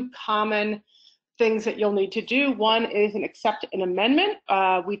for two common things that you'll need to do. One is accept an amendment.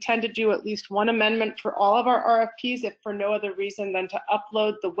 We tend to do at least one amendment for all of our RFPs, if for no other reason than to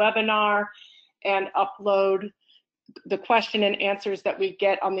upload the webinar and upload the question and answers that we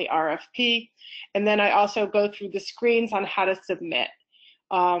get on the RFP. And then I also go through the screens on how to submit.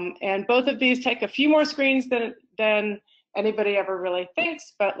 And both of these take a few more screens than anybody ever really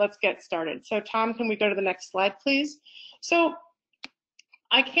thinks, but let's get started. So Tom, can we go to the next slide, please? So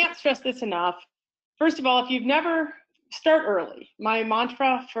I can't stress this enough. First of all, if you've never, start early. My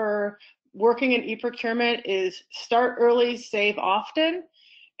mantra for working in e-procurement is start early, save often.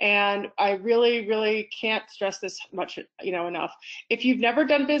 And I really, really can't stress this much, enough. If you've never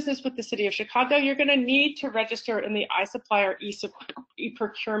done business with the City of Chicago, you're going to need to register in the iSupply or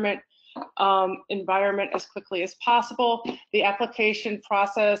e-procurement environment as quickly as possible. The application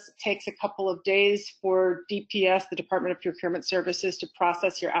process takes a couple of days for DPS, the Department of Procurement Services, to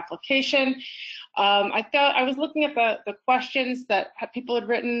process your application. I was looking at the questions that people had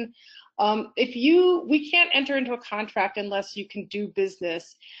written. We can't enter into a contract unless you can do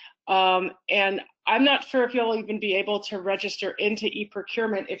business. And I'm not sure if you'll even be able to register into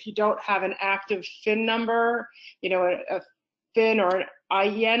e-procurement if you don't have an active FIN number, a FIN or an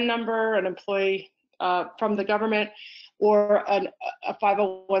IEN number, an employee from the government, or a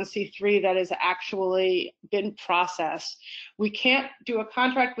 501c3 that has actually been processed. We can't do a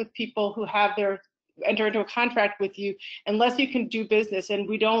contract with people who have enter into a contract with you unless you can do business. And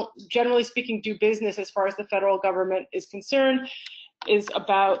we don't, generally speaking, do business as far as the federal government is concerned, is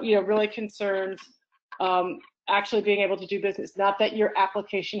about, really concerned actually being able to do business. Not that your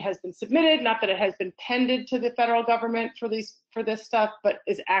application has been submitted, not that it has been pended to the federal government for this stuff, but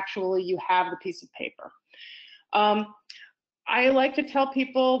is actually you have the piece of paper. I like to tell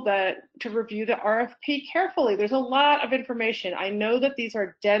people to review the RFP carefully. There's a lot of information. I know that these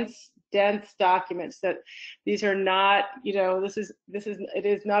are dense documents, that these are not, it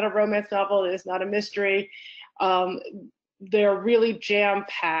is not a romance novel, it is not a mystery. They're really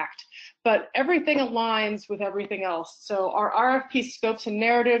jam-packed, but everything aligns with everything else. So our RFP scopes and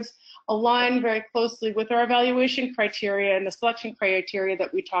narratives align very closely with our evaluation criteria and the selection criteria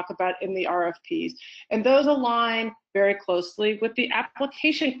that we talk about in the RFPs. And those align very closely with the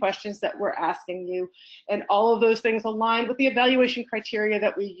application questions that we're asking you. And all of those things align with the evaluation criteria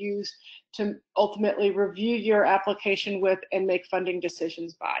that we use to ultimately review your application with and make funding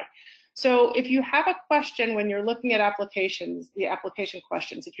decisions by. So if you have a question when you're looking at applications, the application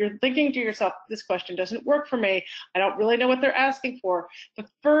questions, if you're thinking to yourself, this question doesn't work for me, I don't really know what they're asking for, the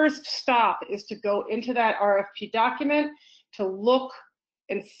first stop is to go into that RFP document to look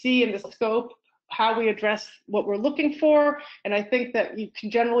and see in the scope how we address what we're looking for. And I think that you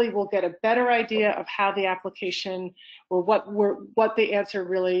can generally will get a better idea of how the application or what the answer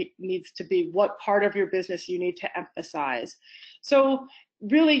really needs to be, what part of your business you need to emphasize. So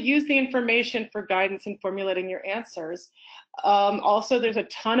really use the information for guidance in formulating your answers. Also, there's a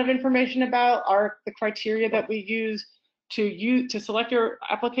ton of information about the criteria that we use to select your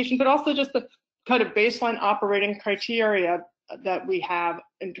application, but also just the kind of baseline operating criteria that we have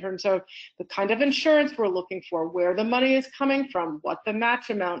in terms of the kind of insurance we're looking for, where the money is coming from, what the match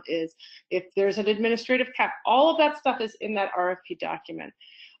amount is, if there's an administrative cap. All of that stuff is in that RFP document.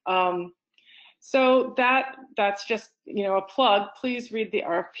 So that's just, a plug. Please read the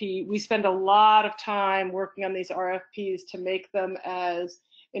RFP. We spend a lot of time working on these RFPs to make them as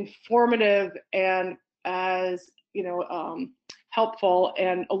informative and as, helpful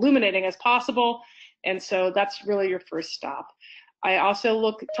and illuminating as possible. And so that's really your first stop. I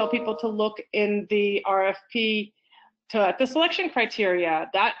also tell people to look in the RFP at the selection criteria.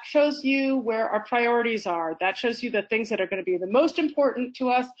 That shows you where our priorities are. That shows you the things that are going to be the most important to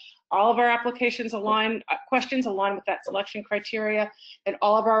us. All of our applications questions align with that selection criteria, and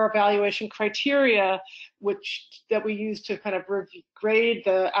all of our evaluation criteria, that we use to kind of grade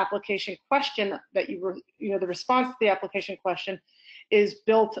the application question that the response to the application question is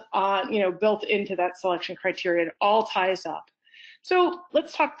built into that selection criteria. It all ties up. So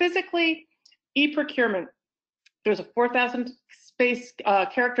let's talk physically. E-procurement. There's a 4,000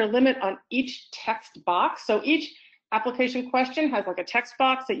 character limit on each text box. So each application question has like a text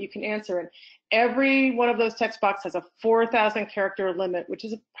box that you can answer, and every one of those text boxes has a 4,000 character limit, which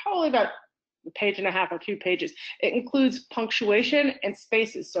is probably about a page and a half or 2 pages. It includes punctuation and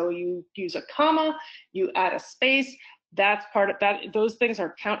spaces. So you use a comma, you add a space. That's part of that. Those things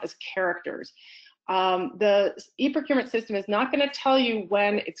count as characters. The e-procurement system is not going to tell you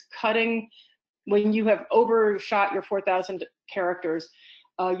when it's cutting, when you have overshot your 4,000 characters.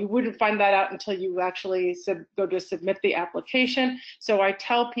 You wouldn't find that out until you actually go to submit the application. So I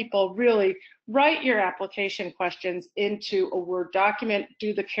tell people, really write your application questions into a Word document,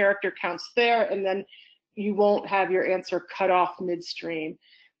 do the character counts there, and then you won't have your answer cut off midstream.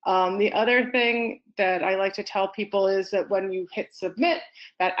 The other thing that I like to tell people is that when you hit submit,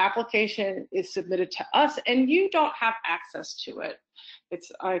 that application is submitted to us and you don't have access to it.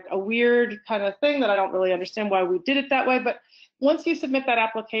 It's like a weird kind of thing that I don't really understand why we did it that way, but once you submit that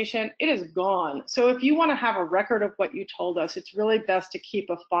application, it is gone. So if you want to have a record of what you told us, it's really best to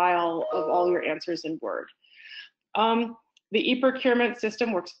keep a file of all your answers in Word. The e-procurement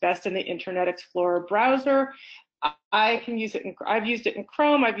system works best in the Internet Explorer browser. I can use it I've used it in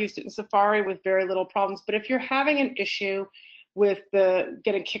Chrome, I've used it in Safari with very little problems. But if you're having an issue with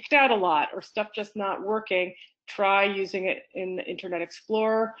getting kicked out a lot or stuff just not working, try using it in the Internet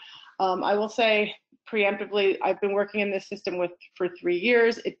Explorer. I will say preemptively, I've been working in this system for 3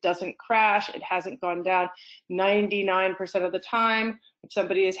 years. It doesn't crash. It hasn't gone down 99% of the time. If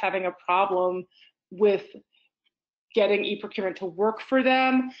somebody is having a problem with getting e-procurement to work for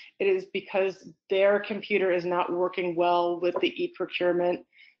them, it is because their computer is not working well with the e-procurement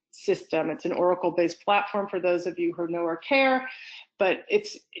system. It's an Oracle-based platform for those of you who know or care, but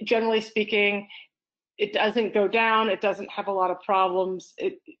it's generally speaking, it doesn't go down. It doesn't have a lot of problems.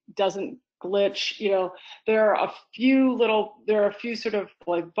 It doesn't glitch. You know, there are a few sort of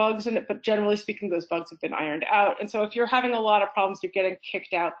like bugs in it, but generally speaking, those bugs have been ironed out. And so if you're having a lot of problems, you're getting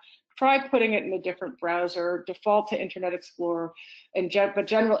kicked out, try putting it in a different browser, default to Internet Explorer, and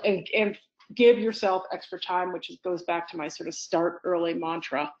give yourself extra time, which goes back to my sort of start early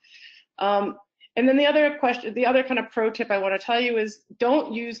mantra. And then the other kind of pro tip I want to tell you is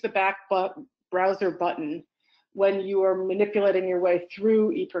don't use the back browser button when you are manipulating your way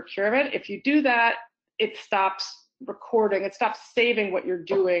through e-procurement. If you do that, it stops recording, it stops saving what you're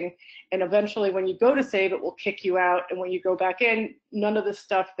doing, and eventually when you go to save, it will kick you out, and when you go back in, none of the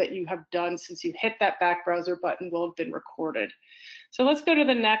stuff that you have done since you hit that back browser button will have been recorded. So let's go to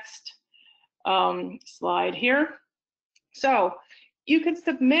the next slide here. So you can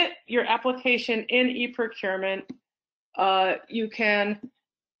submit your application in e-procurement.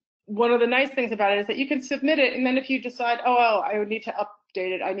 One of the nice things about it is that you can submit it, and then if you decide, oh, I would need to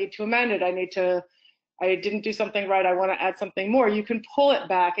update it, I need to amend it, I didn't do something right, I want to add something more, you can pull it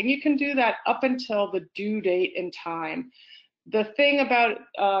back, and you can do that up until the due date and time. The thing about,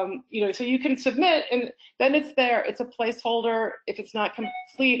 so you can submit, and then it's there, it's a placeholder. If it's not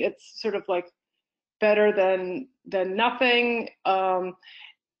complete, it's sort of like better than nothing.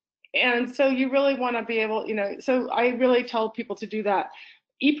 And so you really want to be able, so I really tell people to do that.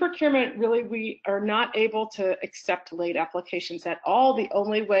 E-procurement, really, we are not able to accept late applications at all. The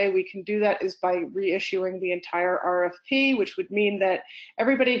only way we can do that is by reissuing the entire RFP, which would mean that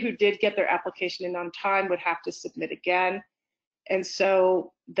everybody who did get their application in on time would have to submit again. And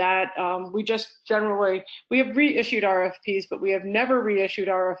so that we have reissued RFPs, but we have never reissued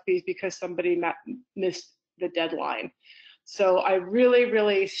RFPs because somebody missed the deadline. So I really,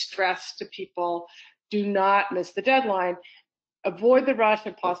 really stress to people, do not miss the deadline. Avoid the rush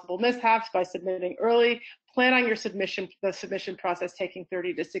and possible mishaps by submitting early. Plan on the submission process taking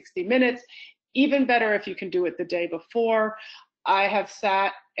 30 to 60 minutes. Even better if you can do it the day before. I have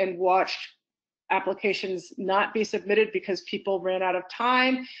sat and watched applications not be submitted because people ran out of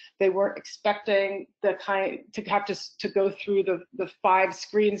time. They weren't expecting to go through the 5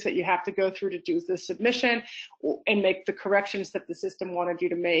 screens that you have to go through to do the submission and make the corrections that the system wanted you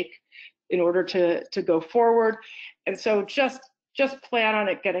to make in order to go forward. And so just plan on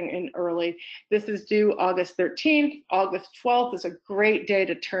it getting in early. This is due August 13th. August 12th is a great day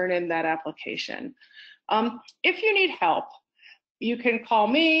to turn in that application. If you need help, you can call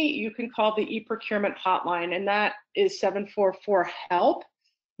me, you can call the e-procurement hotline, and that is 744-HELP.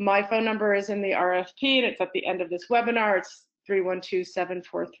 My phone number is in the RFP, and it's at the end of this webinar. It's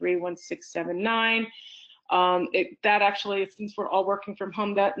 312-743-1679. That actually, since we're all working from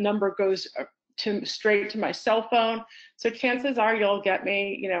home, that number goes straight to my cell phone. So chances are you'll get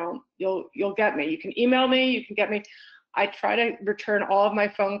me, you'll get me. You can email me, you can get me. I try to return all of my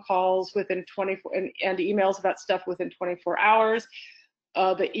phone calls within 24 and emails about stuff within 24 hours.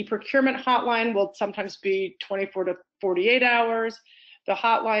 The e-procurement hotline will sometimes be 24 to 48 hours. The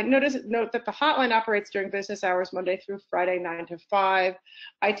hotline, note that the hotline operates during business hours, Monday through Friday, 9 to 5.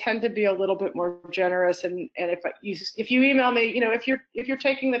 I tend to be a little bit more generous, and if you email me, if you're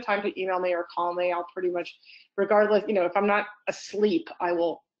taking the time to email me or call me, I'll pretty much, regardless, if I'm not asleep, I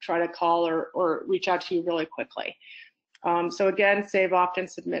will try to call or reach out to you really quickly. So again, save often,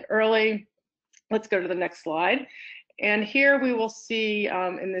 submit early. Let's go to the next slide. And here we will see,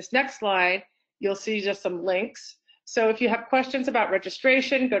 in this next slide, you'll see just some links. So if you have questions about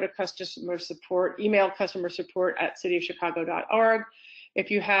registration, go to customer support, email customer support at cityofchicago.org.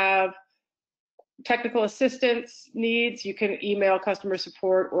 If you have technical assistance needs, you can email customer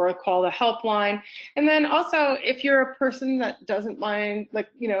support or call the helpline. And then also, if you're a person that doesn't mind, that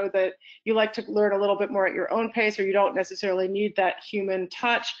you like to learn a little bit more at your own pace, or you don't necessarily need that human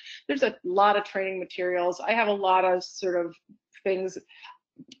touch, there's a lot of training materials. I have a lot of sort of things,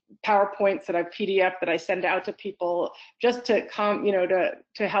 PowerPoints that I've PDF that I send out to people just to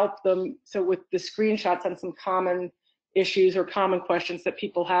to help them. So with the screenshots on some common issues or common questions that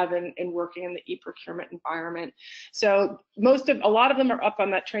people have in working in the e-procurement environment. So a lot of them are up on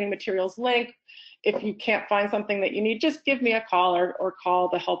that training materials link. If you can't find something that you need, just give me a call or call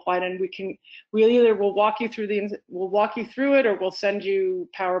the helpline, and we'll walk you through it, or we'll send you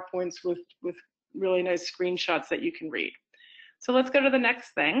PowerPoints with really nice screenshots that you can read. So let's go to the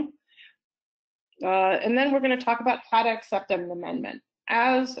next thing. And then we're going to talk about how to accept an amendment.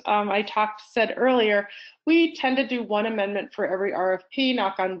 As I said earlier, we tend to do one amendment for every RFP,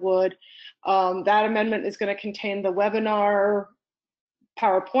 knock on wood. That amendment is going to contain the webinar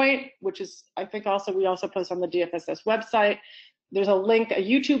PowerPoint, which is, I think we also post on the DFSS website. There's a link, a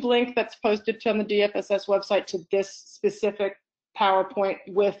YouTube link that's posted on the DFSS website to this specific PowerPoint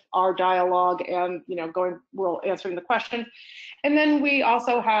with our dialogue and, we're answering the question. And then we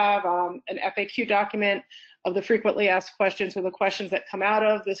also have an FAQ document of the frequently asked questions, or the questions that come out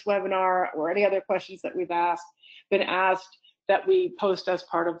of this webinar, or any other questions that we've been asked, that we post as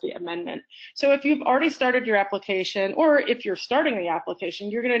part of the amendment. So if you've already started your application, or if you're starting the application,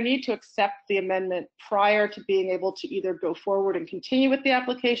 you're going to need to accept the amendment prior to being able to either go forward and continue with the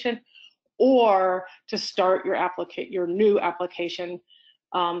application, or to start your new application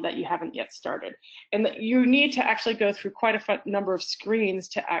that you haven't yet started. And that you need to actually go through quite a number of screens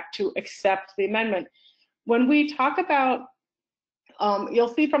to accept the amendment. When we talk about,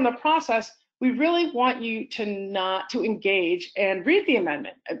 you'll see from the process, we really want you to engage and read the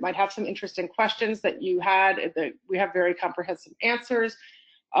amendment. It might have some interesting questions that you had. We have very comprehensive answers.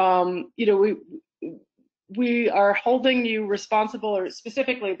 We are holding you responsible, or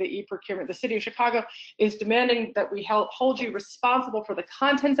specifically the e-procurement, the City of Chicago is demanding that we hold you responsible for the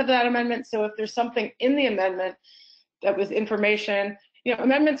contents of that amendment. So if there's something in the amendment that was information,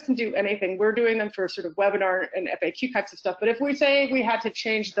 amendments can do anything. We're doing them for sort of webinar and FAQ types of stuff. But if we say we had to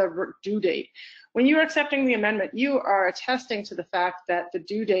change the due date, when you're accepting the amendment, you are attesting to the fact that the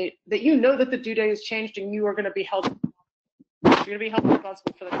due date, that the due date is changed, and you are going to be held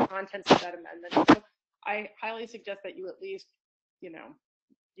responsible for the contents of that amendment. So I highly suggest that you at least,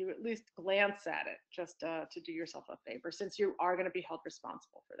 glance at it, just to do yourself a favor, since you are going to be held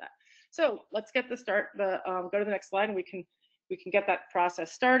responsible for that. So let's get go to the next slide, and we can get that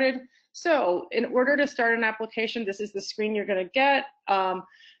process started. So in order to start an application, this is the screen you're going to get.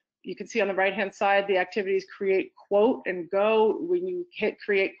 You can see on the right-hand side, the activities create, quote, and go. When you hit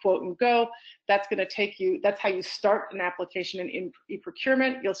create, quote, and go, that's going to take you, that's how you start an application in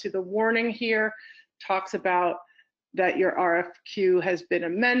e-procurement. You'll see the warning here talks about that your RFQ has been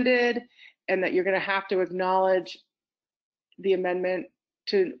amended, and that you're going to have to acknowledge the amendment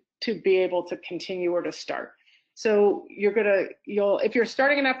to be able to continue or to start. So if you're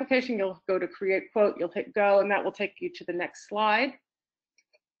starting an application, you'll go to create quote, you'll hit go, and that will take you to the next slide.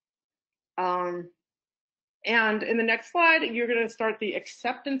 And in the next slide, you're going to start the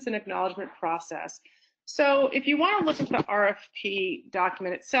acceptance and acknowledgement process. So if you want to look at the RFP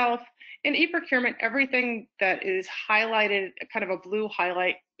document itself, in e-procurement, everything that is highlighted, kind of a blue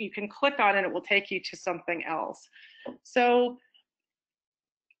highlight, you can click on and it will take you to something else. So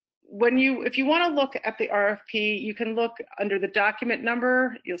if you want to look at the RFP, you can look under the document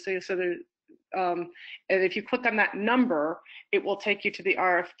number. You'll see, and if you click on that number, it will take you to the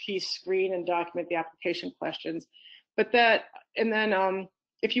RFP screen and document the application questions.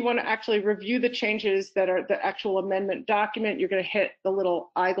 If you want to actually review the changes that are the actual amendment document, you're going to hit the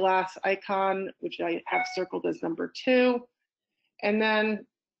little eyeglass icon, which I have circled as number 2. And then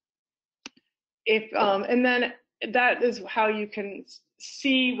that is how you can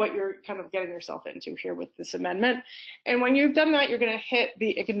see what you're kind of getting yourself into here with this amendment. And when you've done that, you're going to hit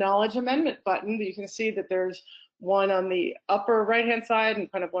the acknowledge amendment button. You can see that there's one on the upper right-hand side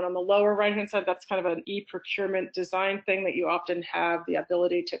and kind of one on the lower right-hand side. That's kind of an e-procurement design thing that you often have the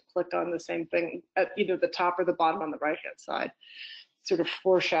ability to click on the same thing at either the top or the bottom on the right-hand side, sort of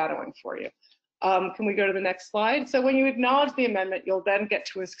foreshadowing for you. Can we go to the next slide? So when you acknowledge the amendment, you'll then get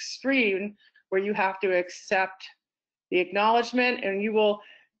to a screen where you have to accept the acknowledgement, and you will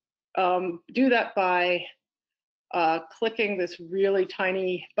do that by clicking this really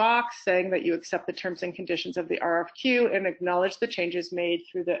tiny box saying that you accept the terms and conditions of the RFQ and acknowledge the changes made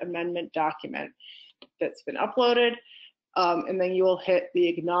through the amendment document that's been uploaded. And then you will hit the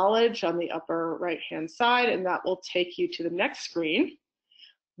acknowledge on the upper right-hand side, and that will take you to the next screen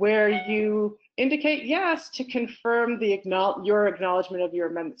where you indicate yes to confirm your acknowledgement of your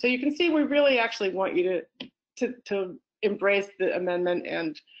amendment. So you can see we really actually want you to embrace the amendment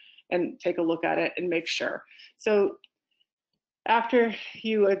and take a look at it and make sure. So after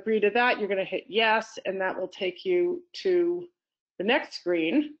you agree to that, you're going to hit yes, and that will take you to the next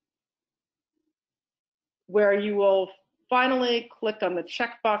screen where you will finally click on the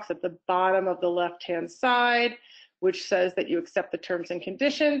checkbox at the bottom of the left-hand side, which says that you accept the terms and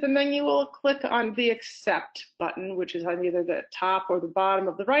conditions, and then you will click on the accept button, which is on either the top or the bottom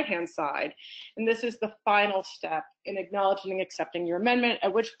of the right-hand side. And this is the final step in acknowledging and accepting your amendment,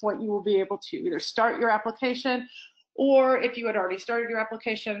 at which point you will be able to either start your application, or if you had already started your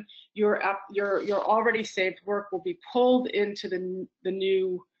application, your already saved work will be pulled into the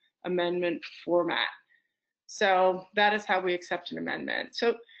new amendment format. So that is how we accept an amendment.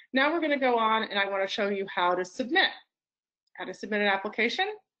 So now we're going to go on, and I want to show you how to submit an application.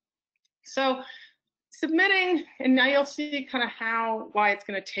 So submitting, and now you'll see kind of why it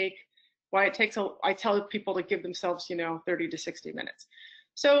takes I tell people to give themselves, 30 to 60 minutes.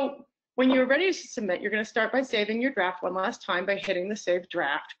 So when you're ready to submit, you're going to start by saving your draft one last time by hitting the Save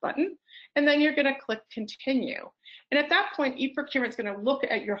Draft button, and then you're going to click Continue. And at that point, eProcurement's going to look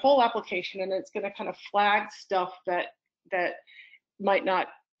at your whole application, and it's going to kind of flag stuff that might not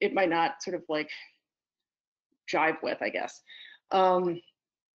sort of like jive with, I guess.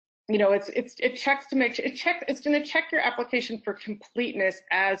 It checks to make sure it's going to check your application for completeness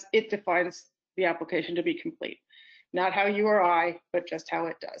as it defines the application to be complete, not how you or I, but just how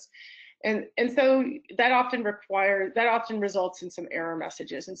it does. And so that often results in some error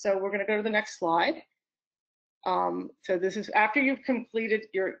messages. And so we're going to go to the next slide. So this is after you've completed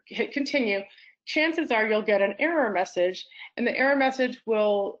hit continue. Chances are you'll get an error message, and the error message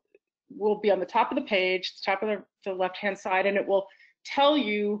will be on the top of the page, top of the left-hand side, and it will tell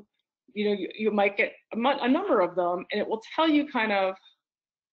you, you might get a number of them, and it will tell you kind of,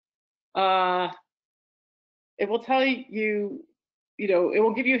 it will tell you, it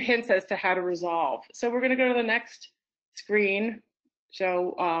will give you hints as to how to resolve. So we're going to go to the next screen.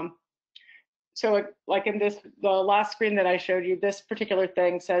 So, like in the last screen that I showed you, this particular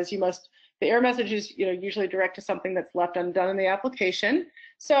thing says the error message is, usually direct to something that's left undone in the application.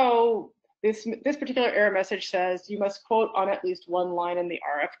 So this particular error message says you must quote on at least one line in the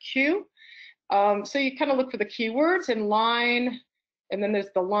RFQ. So you kind of look for the keywords in line, and then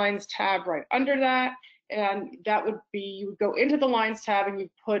there's the lines tab right under that. And that would be, you would go into the lines tab and you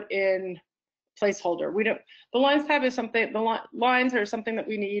put in placeholder. The lines tab is something, lines are something that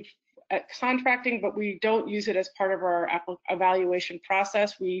we need at contracting, but we don't use it as part of our evaluation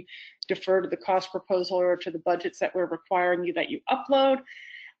process. We defer to the cost proposal or to the budgets that we're requiring that you upload.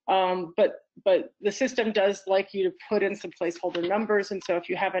 But the system does like you to put in some placeholder numbers, and so if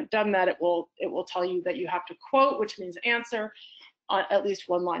you haven't done that, it will tell you that you have to quote, which means answer, on at least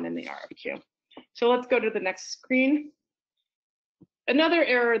one line in the RFQ. So let's go to the next screen. Another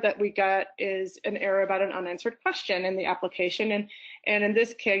error that we got is an error about an unanswered question in the application, and in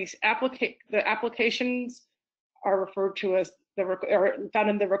this case, the applications are referred to as found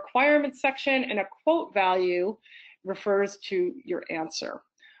in the requirements section, and a quote value refers to your answer.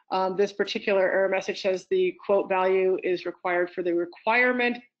 This particular error message says the quote value is required for the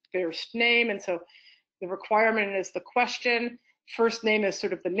requirement first name, and so the requirement is the question. First name is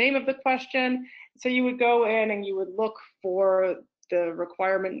sort of the name of the question. So you would go in and you would look for the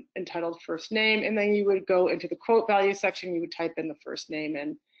requirement entitled first name, and then you would go into the quote value section, you would type in the first name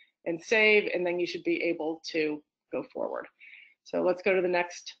and save, and then you should be able to go forward. So let's go to the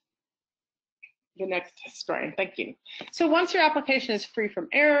next screen. Thank you. So once your application is free from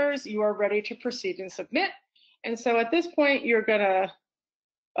errors, you are ready to proceed and submit. And so at this point, you're gonna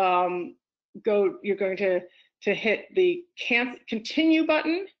to hit the continue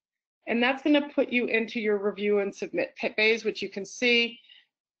button, and that's going to put you into your review and submit phase, which you can see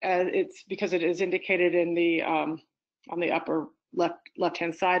it's because it is indicated in the on the upper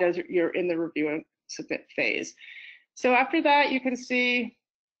left-hand side as you're in the review and submit phase. So after that, you can see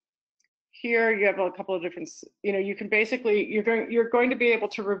here you have a couple of different, you can basically, you're going to be able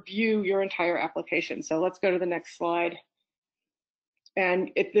to review your entire application. So let's go to the next slide. And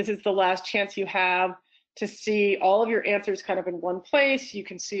if this is the last chance you have to see all of your answers kind of in one place, you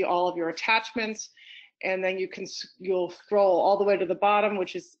can see all of your attachments, and then you'll scroll all the way to the bottom,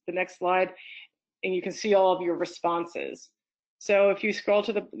 which is the next slide, and you can see all of your responses. So if you scroll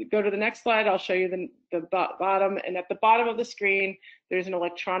go to the next slide, I'll show you the bottom, and at the bottom of the screen, there's an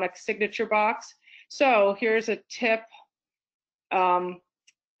electronic signature box. So here's a tip.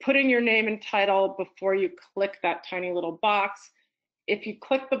 Put in your name and title before you click that tiny little box. If you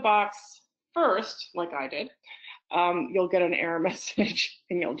click the box first, like I did, you'll get an error message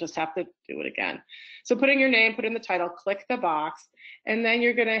and you'll just have to do it again. So put in your name, put in the title, click the box, and then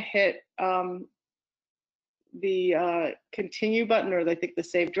you're gonna hit the continue button, or I think the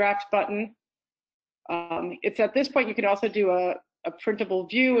save draft button. It's at this point you can also do a printable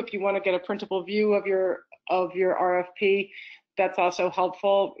view if you want to get a printable view of your of your RFP. That's also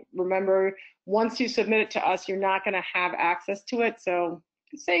helpful. Remember, once you submit it to us, you're not going to have access to it. So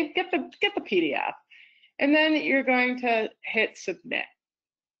say get the PDF, and then you're going to hit submit.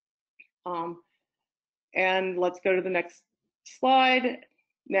 And let's go to the next slide.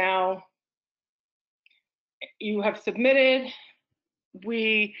 Now you have submitted.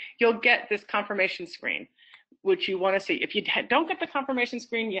 You'll get this confirmation screen, which you want to see. If you don't get the confirmation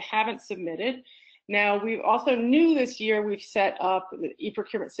screen, you haven't submitted. Now, we've also new this year, we've set up the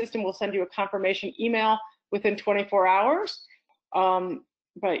e-procurement system will send you a confirmation email within 24 hours.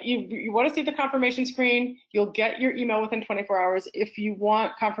 But you want to see the confirmation screen, you'll get your email within 24 hours. If you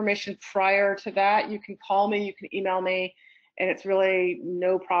want confirmation prior to that, you can call me, you can email me, and it's really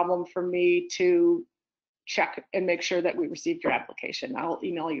no problem for me to check and make sure that we received your application. I'll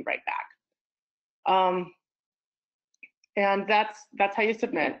email you right back. And that's how you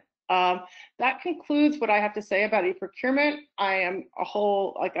submit. That concludes what I have to say about e-procurement. I am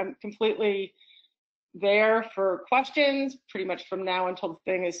I'm completely there for questions pretty much from now until the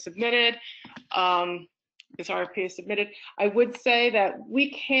thing is submitted. This RFP is submitted. I would say that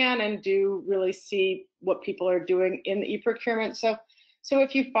we can and do really see what people are doing in the e-procurement. So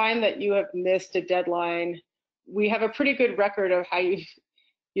if you find that you have missed a deadline, we have a pretty good record of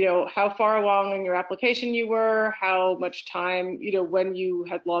how far along in your application you were, how much time, when you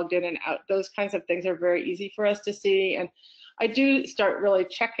had logged in and out. Those kinds of things are very easy for us to see. And I do start really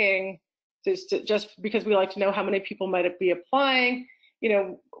checking just because we like to know how many people might be applying.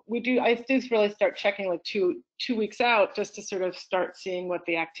 I do really start checking like two weeks out just to sort of start seeing what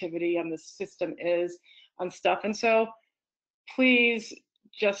the activity on the system is on stuff. And so please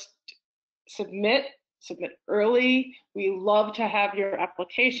just submit early. We love to have your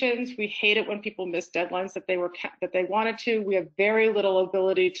applications. We hate it when people miss deadlines that they wanted to. We have very little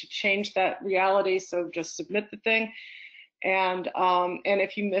ability to change that reality, so just submit the thing. And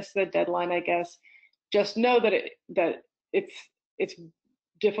if you miss the deadline, I guess, just know that it's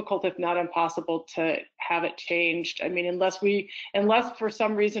difficult, if not impossible, to have it changed. I mean, unless for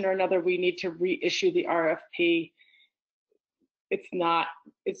some reason or another we need to reissue the RFP,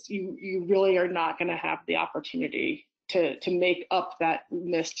 you really are not going to have the opportunity to make up that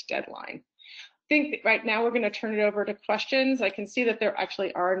missed deadline. I think that right now we're going to turn it over to questions. I can see that there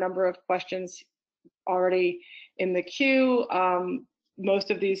actually are a number of questions already in the queue.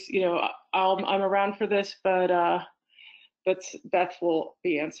 Most of these, I'm around for this, but Beth will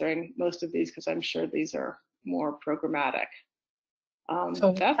be answering most of these because I'm sure these are more programmatic.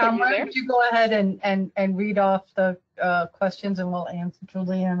 So Beth, Tom, why don't you go ahead and read off the questions, and we'll answer,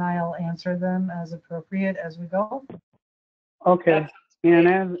 Julie and I'll answer them as appropriate as we go. Okay.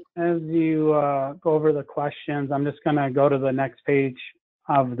 And as you go over the questions, I'm just going to go to the next page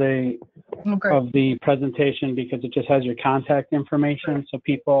of the presentation because it just has your contact information, so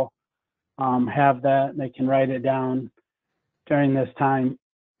people have that and they can write it down during this time.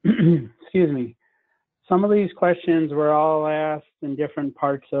 Excuse me. Some of these questions were all asked in different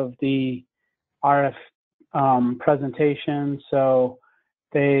parts of the RF presentation, so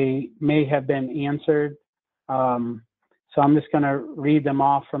they may have been answered. So I'm just going to read them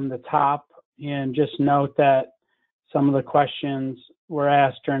off from the top and just note that some of the questions were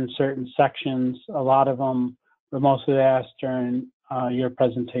asked during certain sections. A lot of them were mostly asked during your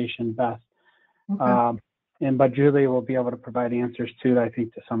presentation, Beth. Okay. But Julie will be able to provide answers too, I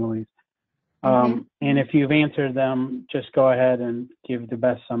think, to some of these. And if you've answered them, just go ahead and give the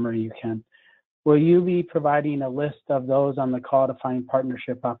best summary you can. Will you be providing a list of those on the call to find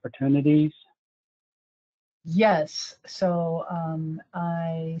partnership opportunities? Yes. So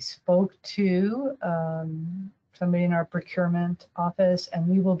I spoke to somebody in our procurement office, and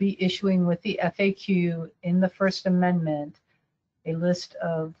we will be issuing with the FAQ in the First Amendment a list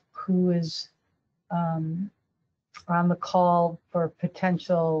of who is on the call for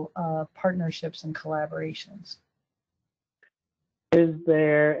potential partnerships and collaborations. Is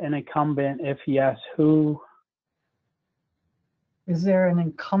there an incumbent? If yes, who? Is there an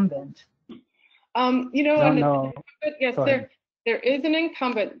incumbent? Yes, there is an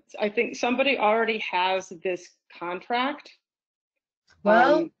incumbent. I think somebody already has this contract.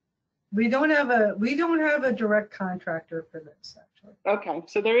 Well, we don't have a direct contractor for this, actually. Okay,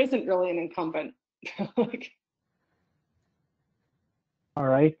 so there isn't really an incumbent. All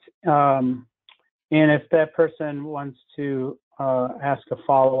right. And if that person wants to ask a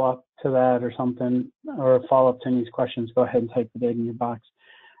follow-up to that or something, or a follow-up to any questions, go ahead and type it in your box.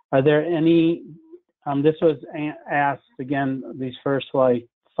 Are there any, this was asked, again, these first 5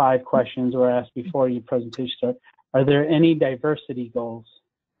 questions were asked before your presentation started. Are there any diversity goals?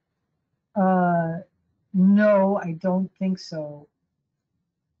 No, I don't think so.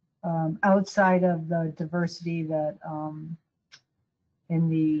 Outside of the diversity that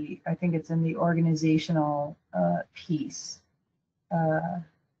I think it's in the organizational piece.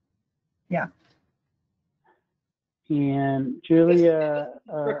 Yeah. And Julia,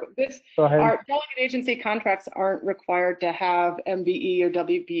 go ahead. Our delegate agency contracts aren't required to have MBE or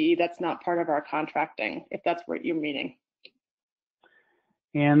WBE. That's not part of our contracting, if that's what you're meaning.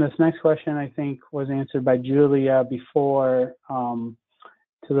 And this next question, I think, was answered by Julia before to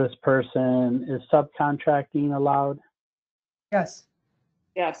this person. Is subcontracting allowed? Yes.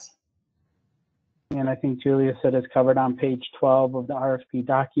 Yes. And I think Julia said it's covered on page 12 of the RFP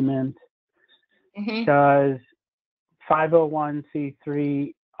document. Mm-hmm. Does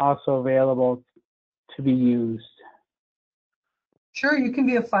 501c3 also available to be used? Sure, you can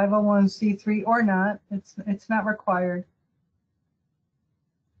be a 501c3 or not. It's not required.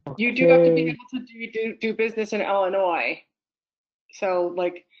 You do have to be able to do business in Illinois. So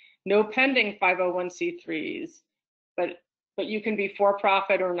like no pending 501c3s, but you can be for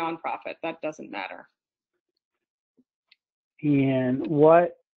profit or nonprofit. That doesn't matter. And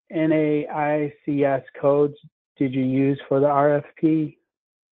what NAICS codes did you use for the RFP?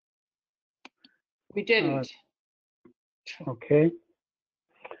 We didn't. Okay.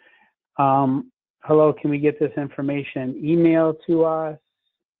 Hello, can we get this information emailed to us?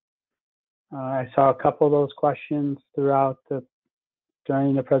 I saw a couple of those questions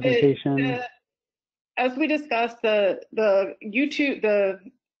during the presentation. As we discussed, the YouTube,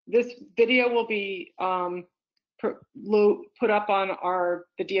 this video will be put up on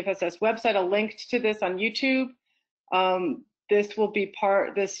the DFSS website, a link to this on YouTube. This will be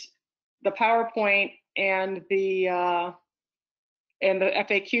the PowerPoint and the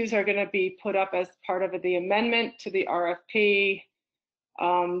FAQs are going to be put up as part of the amendment to the RFP.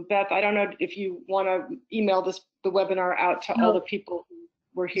 Beth, I don't know if you want to email the webinar out to all the people who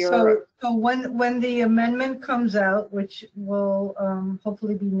were here. So when the amendment comes out, which will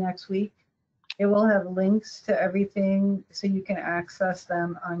hopefully be next week, it will have links to everything so you can access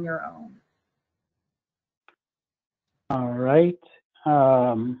them on your own. All right.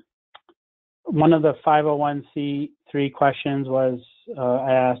 One of the 501c3 questions was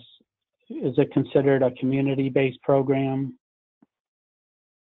asked, is it considered a community-based program?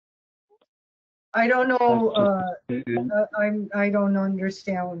 I don't know. I don't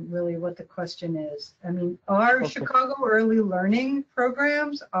understand really what the question is. I mean, our Chicago Early Learning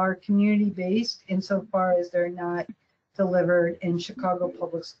programs are community-based insofar as they're not delivered in Chicago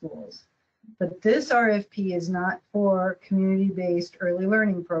Public Schools. But this RFP is not for community-based early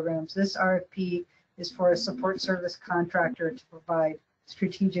learning programs. This RFP is for a support service contractor to provide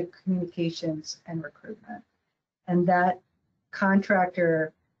strategic communications and recruitment. And that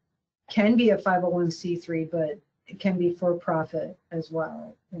contractor can be a 501c3, but it can be for profit as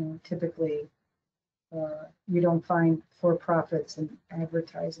well. You know, typically you don't find for profits in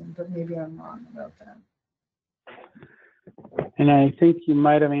advertising, but maybe I'm wrong about that. And I think you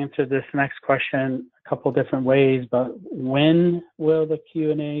might have answered this next question a couple different ways, but when will the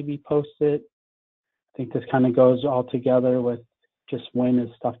Q&A be posted? I think this kind of goes all together with just when is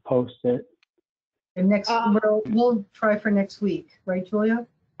stuff posted. And we'll try for next week, right, Julia?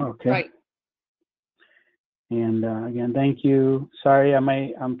 Okay. Right. And again, thank you. Sorry,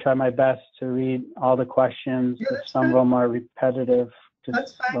 I'm trying my best to read all the questions. Yeah, if some of them are repetitive,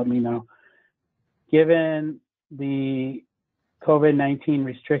 just let me know. Given the COVID-19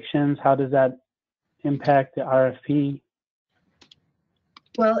 restrictions, how does that impact the RFP?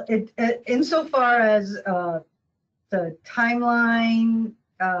 Well, insofar as the timeline,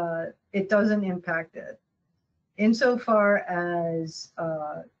 it doesn't impact it. Insofar as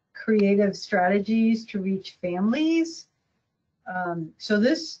creative strategies to reach families, so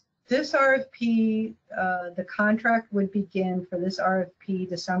this RFP, the contract would begin for this RFP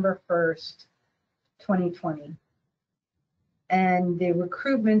December 1st, 2020. And the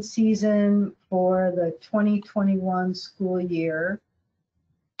recruitment season for the 2021 school year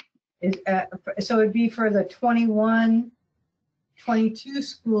is so it'd be for the 21-22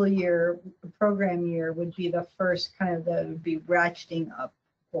 school year, program year would be the first kind of that would be ratcheting up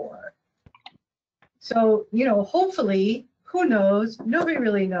for. So, you know, hopefully, who knows? Nobody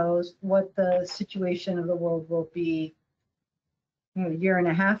really knows what the situation of the world will be, you know, a year and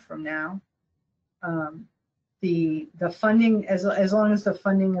a half from now. The funding, as long as the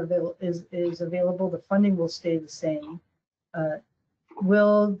funding is available, the funding will stay the same.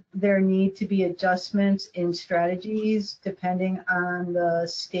 Will there need to be adjustments in strategies depending on the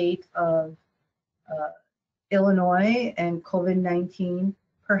state of Illinois and COVID-19?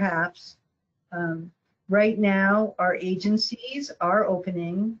 Perhaps. Right now, our agencies are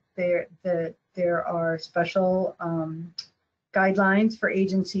opening. There are special guidelines for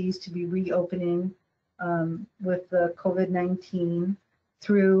agencies to be reopening with the COVID-19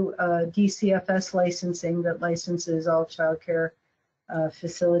 through DCFS licensing that licenses all childcare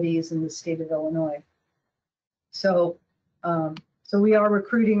facilities in the state of Illinois. So, so we are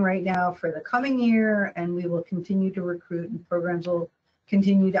recruiting right now for the coming year, and we will continue to recruit, and programs will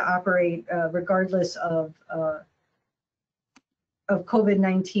continue to operate regardless of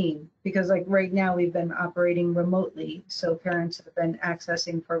COVID-19, because like right now we've been operating remotely, so parents have been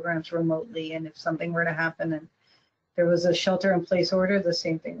accessing programs remotely, and if something were to happen and there was a shelter-in-place order, the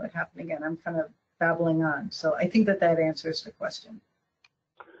same thing would happen again. I'm kind of babbling on, so I think that that answers the question.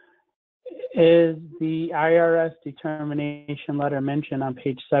 Is the IRS determination letter mentioned on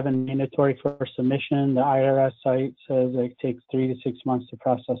page 7 mandatory for submission? The IRS site says it takes 3 to 6 months to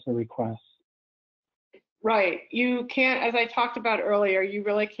process a request. Right. You can't, as I talked about earlier, you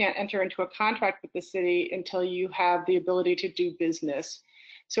really can't enter into a contract with the city until you have the ability to do business.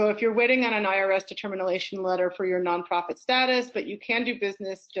 So if you're waiting on an IRS determination letter for your nonprofit status, but you can do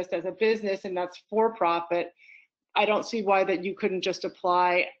business just as a business and that's for profit, I don't see why that you couldn't just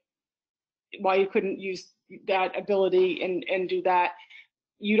apply, why you couldn't use that ability and do that.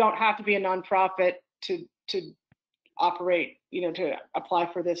 You don't have to be a nonprofit to operate, to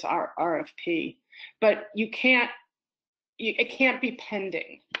apply for this RFP. But you can't, it can't be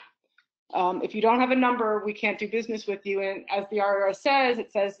pending. If you don't have a number, we can't do business with you. And as the IRS says,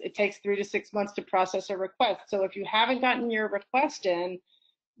 it takes 3 to 6 months to process a request. So if you haven't gotten your request in,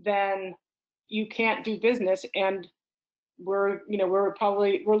 then you can't do business. And we're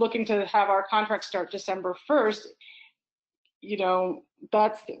looking to have our contract start December 1st.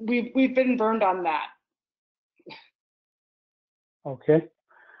 We've been burned on that. Okay.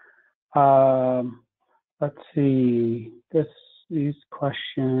 Let's see, these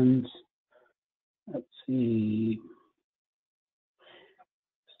questions, let's see,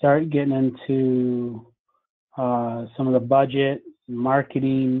 start getting into some of the budget,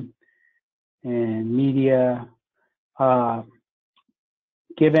 marketing, and media.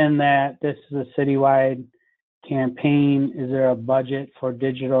 Given that this is a citywide campaign, is there a budget for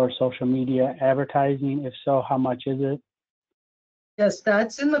digital or social media advertising? If so, how much is it? Yes,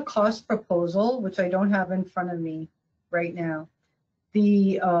 that's in the cost proposal, which I don't have in front of me right now.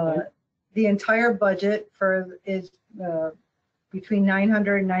 The entire budget is between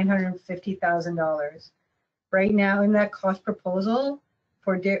 $900,000 and $950,000. Right now in that cost proposal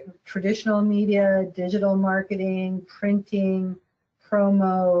for traditional media, digital marketing, printing,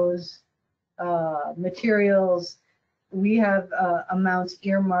 promos, materials, we have amounts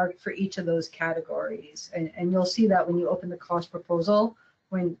earmarked for each of those categories, and you'll see that when you open the cost proposal,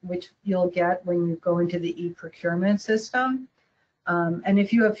 which you'll get when you go into the e-procurement system. And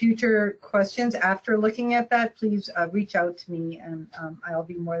if you have future questions after looking at that, please reach out to me, and I'll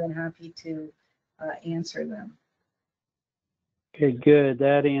be more than happy to answer them. Okay, good.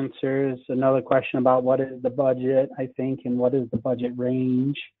 That answers another question about what is the budget, I think, and what is the budget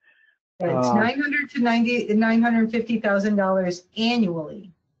range. It's $900,000 to $950,000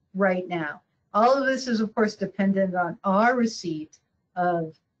 annually right now. All of this is, of course, dependent on our receipt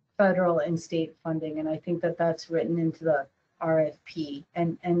of federal and state funding, and I think that that's written into the RFP,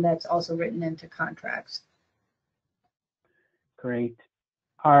 and that's also written into contracts. Great.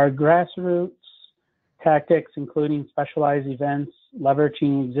 Are grassroots tactics, including specialized events,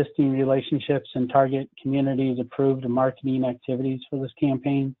 leveraging existing relationships and target communities, approved marketing activities for this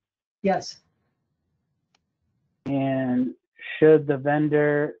campaign? Yes. And should the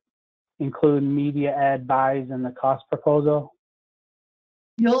vendor include media ad buys in the cost proposal?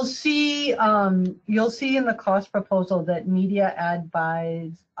 You'll see in the cost proposal that media ad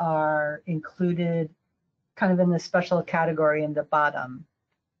buys are included kind of in the special category in the bottom.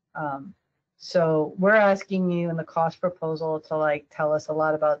 So we're asking you in the cost proposal to tell us a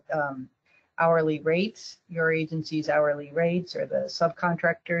lot about hourly rates, your agency's hourly rates, or the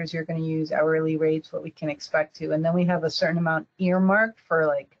subcontractors you're going to use hourly rates, what we can expect to. And then we have a certain amount earmarked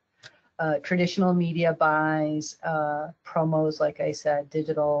for traditional media buys, promos, like I said,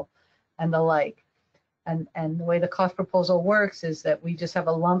 digital, and the like. And the way the cost proposal works is that we just have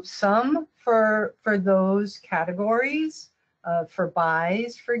a lump sum for those categories, for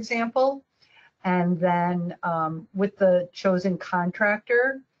buys, for example. And then with the chosen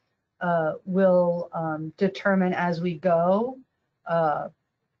contractor, we'll determine as we go kind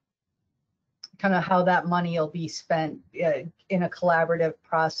of how that money will be spent in a collaborative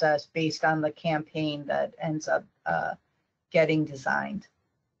process based on the campaign that ends up getting designed.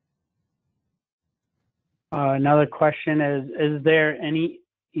 Another question is there any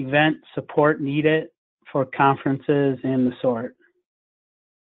event support needed for conferences and the sort?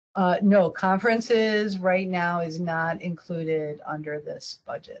 No, conferences right now is not included under this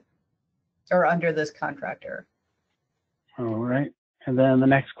budget or under this contractor. All right. And then the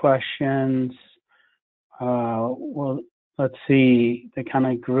next questions, well, let's see, they kind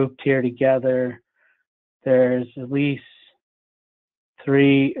of grouped here together. There's at least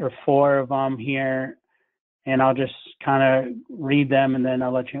 3 or 4 of them here, and I'll just kind of read them and then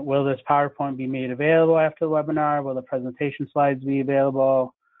I'll let you. Will this PowerPoint be made available after the webinar? Will the presentation slides be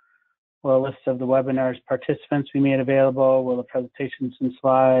available? Will a list of the webinar's participants be made available? Will the presentations and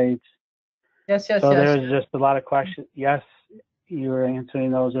slides? Yes, yes, So yes. there was just a lot of questions. Yes, you were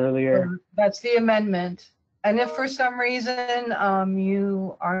answering those earlier. That's the amendment. And if for some reason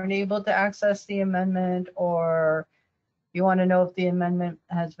you aren't able to access the amendment, or you want to know if the amendment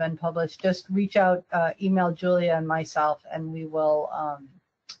has been published, just reach out, email Julia and myself, and we will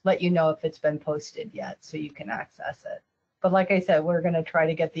let you know if it's been posted yet so you can access it. But like I said, we're going to try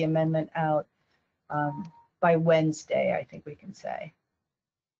to get the amendment out by Wednesday, I think we can say.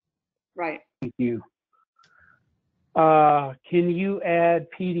 Right. Thank you. Can you add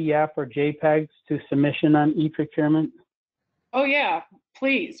PDF or JPEGs to submission on e-procurement? Oh yeah,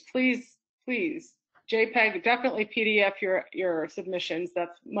 please, please, please. JPEG, definitely PDF your submissions.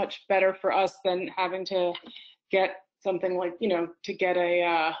 That's much better for us than having to get something like, to get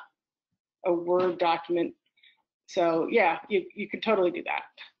a Word document. So yeah, you can totally do that.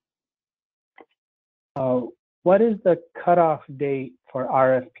 What is the cutoff date for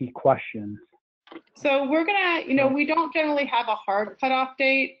RFP questions? So we're gonna, we don't generally have a hard cutoff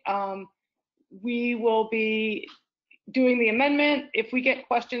date. We will be doing the amendment. If we get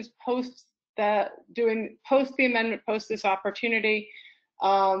questions post the amendment, post this opportunity,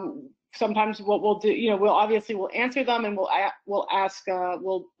 sometimes what we'll do, we'll answer them, and we'll ask,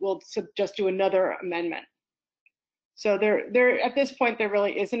 we'll just do another amendment. So there at this point there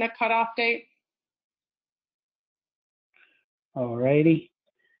really isn't a cutoff date. All righty.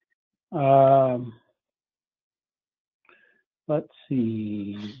 Let's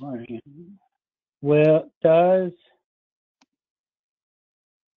see. Well, does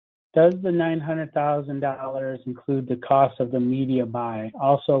the $900,000 include the cost of the media buy?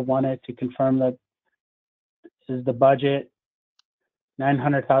 Also wanted to confirm that this is the budget,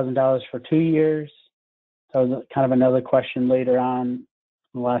 $900,000 for 2 years. So kind of another question later on in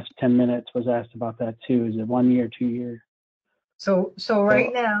the last 10 minutes was asked about that too. Is it 1 year, 2 year? So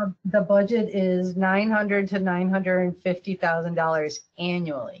right now the budget is $900,000 to $950,000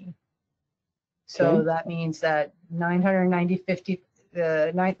 annually. So Okay. that means that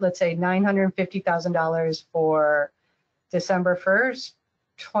let's say $950,000 for December 1st,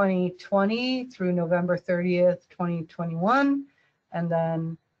 2020 through November 30th, 2021, and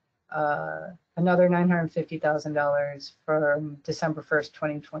then another $950,000 from December 1st,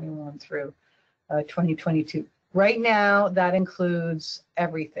 2021 through 2022. Right now, that includes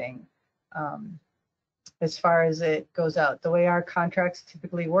everything as far as it goes out. The way our contracts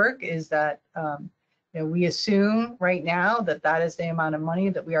typically work is that we assume right now that that is the amount of money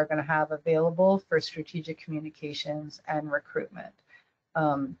that we are going to have available for strategic communications and recruitment.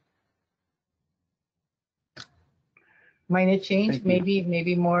 Might it change?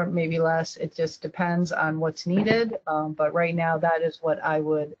 Maybe more, maybe less. It just depends on what's needed. But right now, that is what I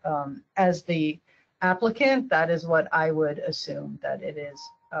would, as the applicant, that is what I would assume, that it is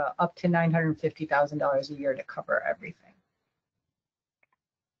up to $950,000 a year to cover everything.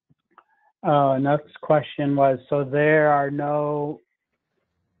 Next question was, so there are no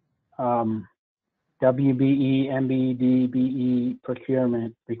WBE, MBE, DBE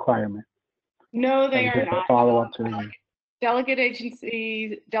procurement requirements? No, they are not. Follow up to Delegate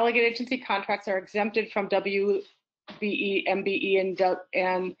agency contracts are exempted from WBE, MBE,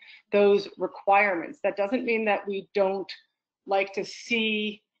 and those requirements. That doesn't mean that we don't like to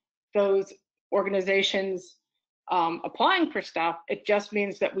see those organizations applying for stuff. It just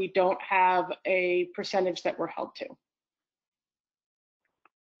means that we don't have a percentage that we're held to.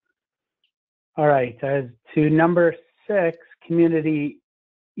 All right, to number 6, community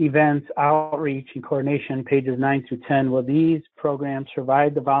events, outreach, and coordination, pages 9 through 10. Will these programs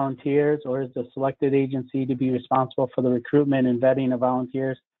provide the volunteers, or is the selected agency to be responsible for the recruitment and vetting of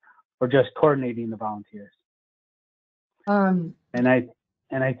volunteers, or just coordinating the volunteers? And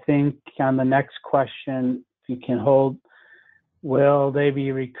I think on the next question, if you can hold, will they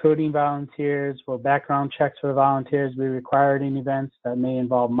be recruiting volunteers? Will background checks for volunteers be required in events that may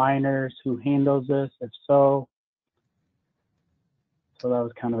involve minors? Who handles this? If so? So that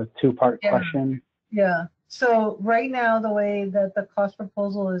was kind of a 2-part question. Yeah. So right now, the way that the cost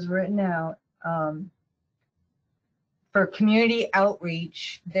proposal is written out, for community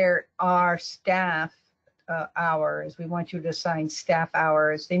outreach, there are staff hours. We want you to assign staff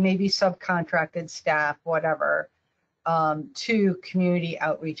hours. They may be subcontracted staff, whatever, to community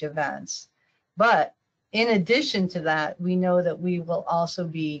outreach events. But in addition to that, we know that we will also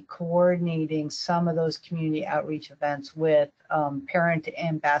be coordinating some of those community outreach events with parent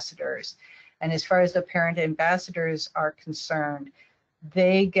ambassadors. And as far as the parent ambassadors are concerned,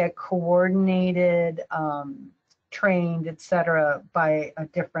 they get coordinated, trained, etc., by a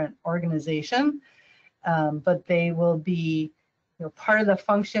different organization, but they will be, part of the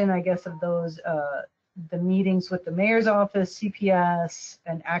function, I guess, of those the meetings with the mayor's office, CPS,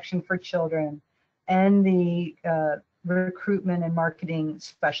 and Action for Children, and the recruitment and marketing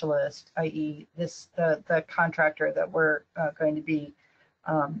specialist, i.e., the contractor that we're going to be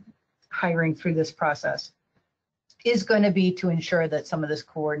hiring through this process, is going to be to ensure that some of this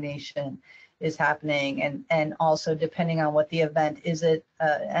coordination is happening, and also depending on what the event is, it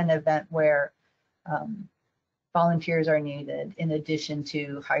an event where volunteers are needed in addition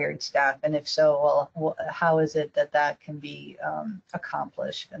to hired staff, and if so, well, how is it that that can be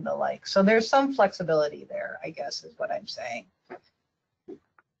accomplished and the like. So there's some flexibility there, I guess, is what I'm saying.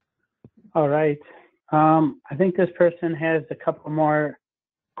 All right. I think this person has a couple more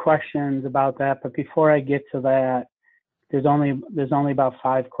questions about that, but before I get to that, there's only about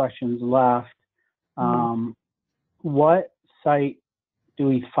 5 questions left. What site do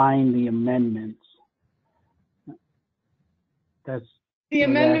we find the amendments? The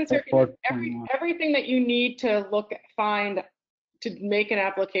amendments are everything that you need to find to make an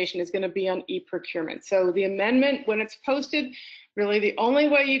application is going to be on e-procurement. So the amendment, when it's posted, really the only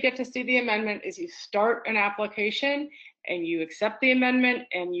way you get to see the amendment is you start an application and you accept the amendment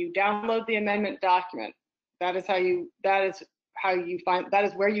and you download the amendment document. That is where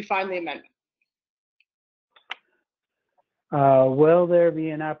you find the amendment. Will there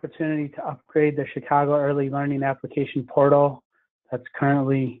be an opportunity to upgrade the Chicago Early Learning Application Portal that's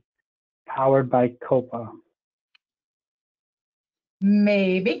currently powered by COPA?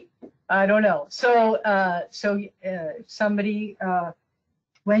 Maybe, I don't know. So, somebody,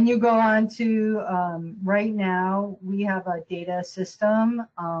 when you go on to, right now, we have a data system,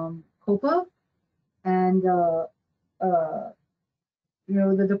 COPA, and the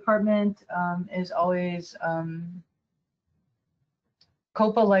department is always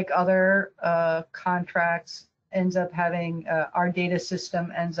COPA, like other contracts, ends up having our data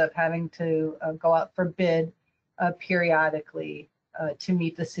system ends up having to go out for bid periodically to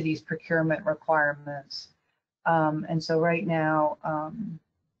meet the city's procurement requirements. And so right now,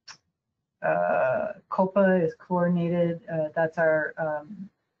 COPA is coordinated. That's our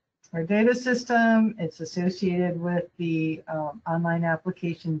data system. It's associated with the online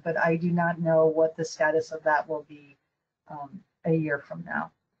application, but I do not know what the status of that will be a year from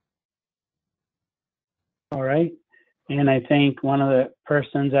now. All right. And I think one of the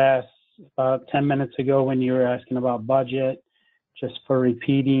persons asked about 10 minutes ago when you were asking about budget, just for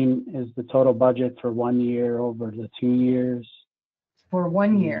repeating, is the total budget for 1 year over the 2 years? For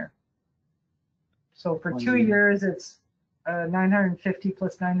 1 year. So for 2 years, it's 950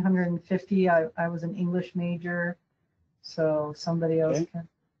 plus 950. I was an English major, so somebody else can.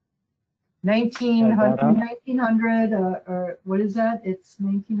 1900 or what is that? It's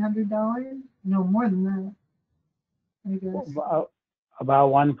 $1,900? No, more than that, I guess. About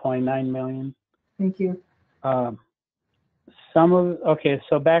 1.9 million. Thank you. Okay,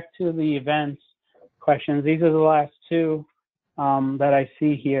 so back to the events questions. These are the last 2 that I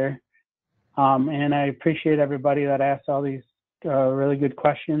see here. And I appreciate everybody that asked all these really good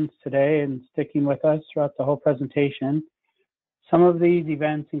questions today and sticking with us throughout the whole presentation. Some of these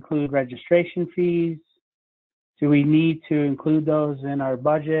events include registration fees. Do we need to include those in our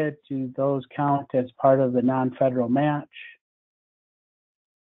budget? Do those count as part of the non-federal match?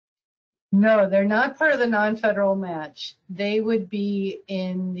 No, they're not part of the non-federal match. They would be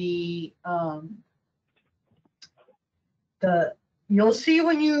in the you'll see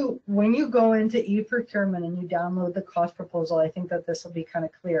when you go into e-procurement and you download the cost proposal, I think that this will be kind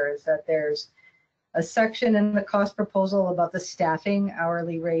of clear, is that there's a section in the cost proposal about the staffing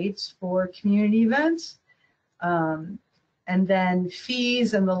hourly rates for community events, and then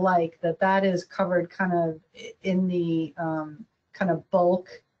fees and the like, that is covered kind of in the kind of bulk,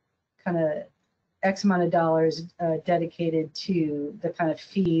 kind of X amount of dollars dedicated to the kind of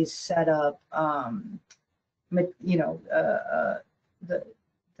fees set up,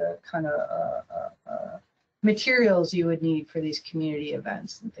 the kind of materials you would need for these community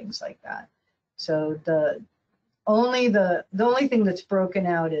events and things like that. So the only thing that's broken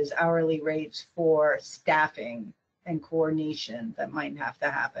out is hourly rates for staffing and coordination that might have to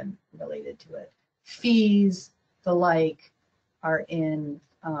happen related to it. Fees, the like, are in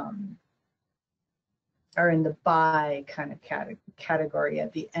the buy kind of category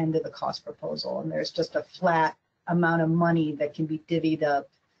at the end of the cost proposal, and there's just a flat amount of money that can be divvied up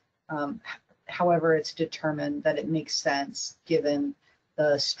however it's determined that it makes sense given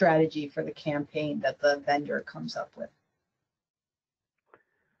the strategy for the campaign that the vendor comes up with.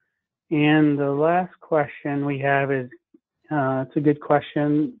 And the last question we have is, it's a good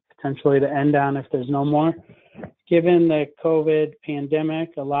question potentially to end on if there's no more. Given the COVID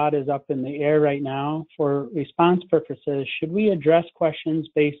pandemic, a lot is up in the air right now. For response purposes, should we address questions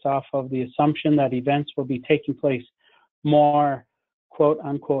based off of the assumption that events will be taking place more quote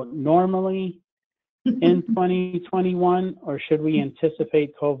unquote normally in 2021, or should we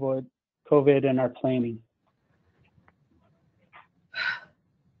anticipate COVID in our planning?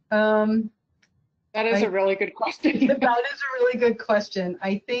 That is a really good question. That is a really good question.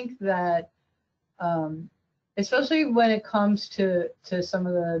 I think that especially when it comes to some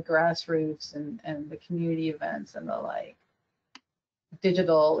of the grassroots and the community events and the like,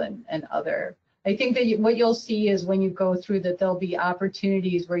 digital and other, I think that what you'll see is when you go through that, there'll be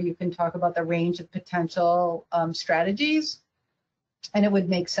opportunities where you can talk about the range of potential strategies, and it would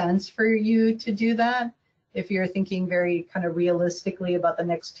make sense for you to do that if you're thinking very kind of realistically about the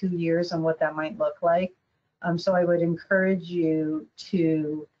next 2 years and what that might look like. So I would encourage you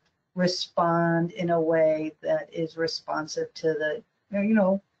to respond in a way that is responsive to the,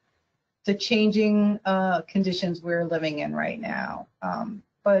 the changing conditions we're living in right now.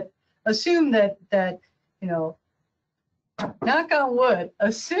 But assume that knock on wood,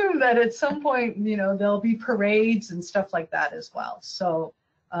 assume that at some point, there'll be parades and stuff like that as well. So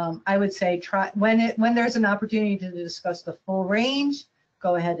I would say try when there's an opportunity to discuss the full range,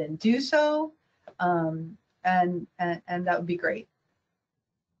 go ahead and do so, and that would be great.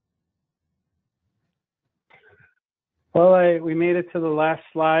 Well, we made it to the last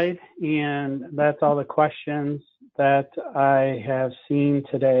slide, and that's all the questions that I have seen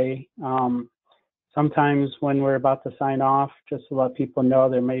today. Sometimes when we're about to sign off, just to let people know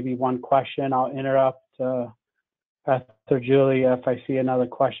there may be one question, I'll interrupt Pastor Julia if I see another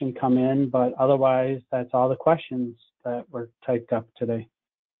question come in, but otherwise that's all the questions that were typed up today.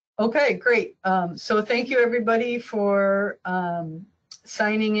 Okay, great. So thank you everybody for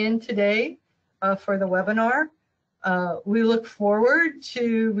signing in today for the webinar. We look forward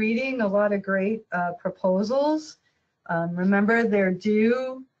to reading a lot of great proposals. Remember, they're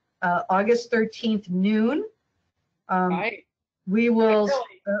due August 13th noon. Right. We will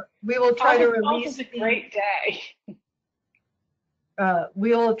try to release a great day.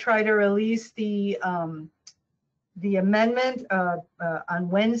 We will try to release the amendment on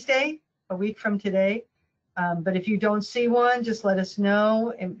Wednesday, a week from today. But if you don't see one, just let us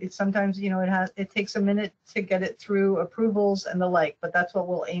know. It's sometimes, it takes a minute to get it through approvals and the like, but that's what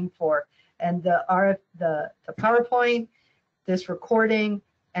we'll aim for. And the PowerPoint, this recording,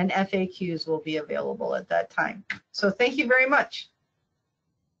 and FAQs will be available at that time. So thank you very much.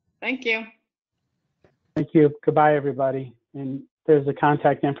 Thank you. Thank you. Goodbye, everybody. And there's the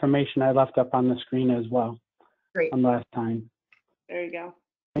contact information I left up on the screen as well. Great. From last time. There you go.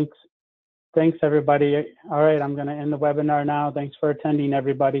 Thanks, everybody. All right, I'm going to end the webinar now. Thanks for attending,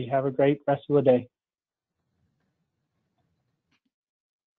 everybody. Have a great rest of the day.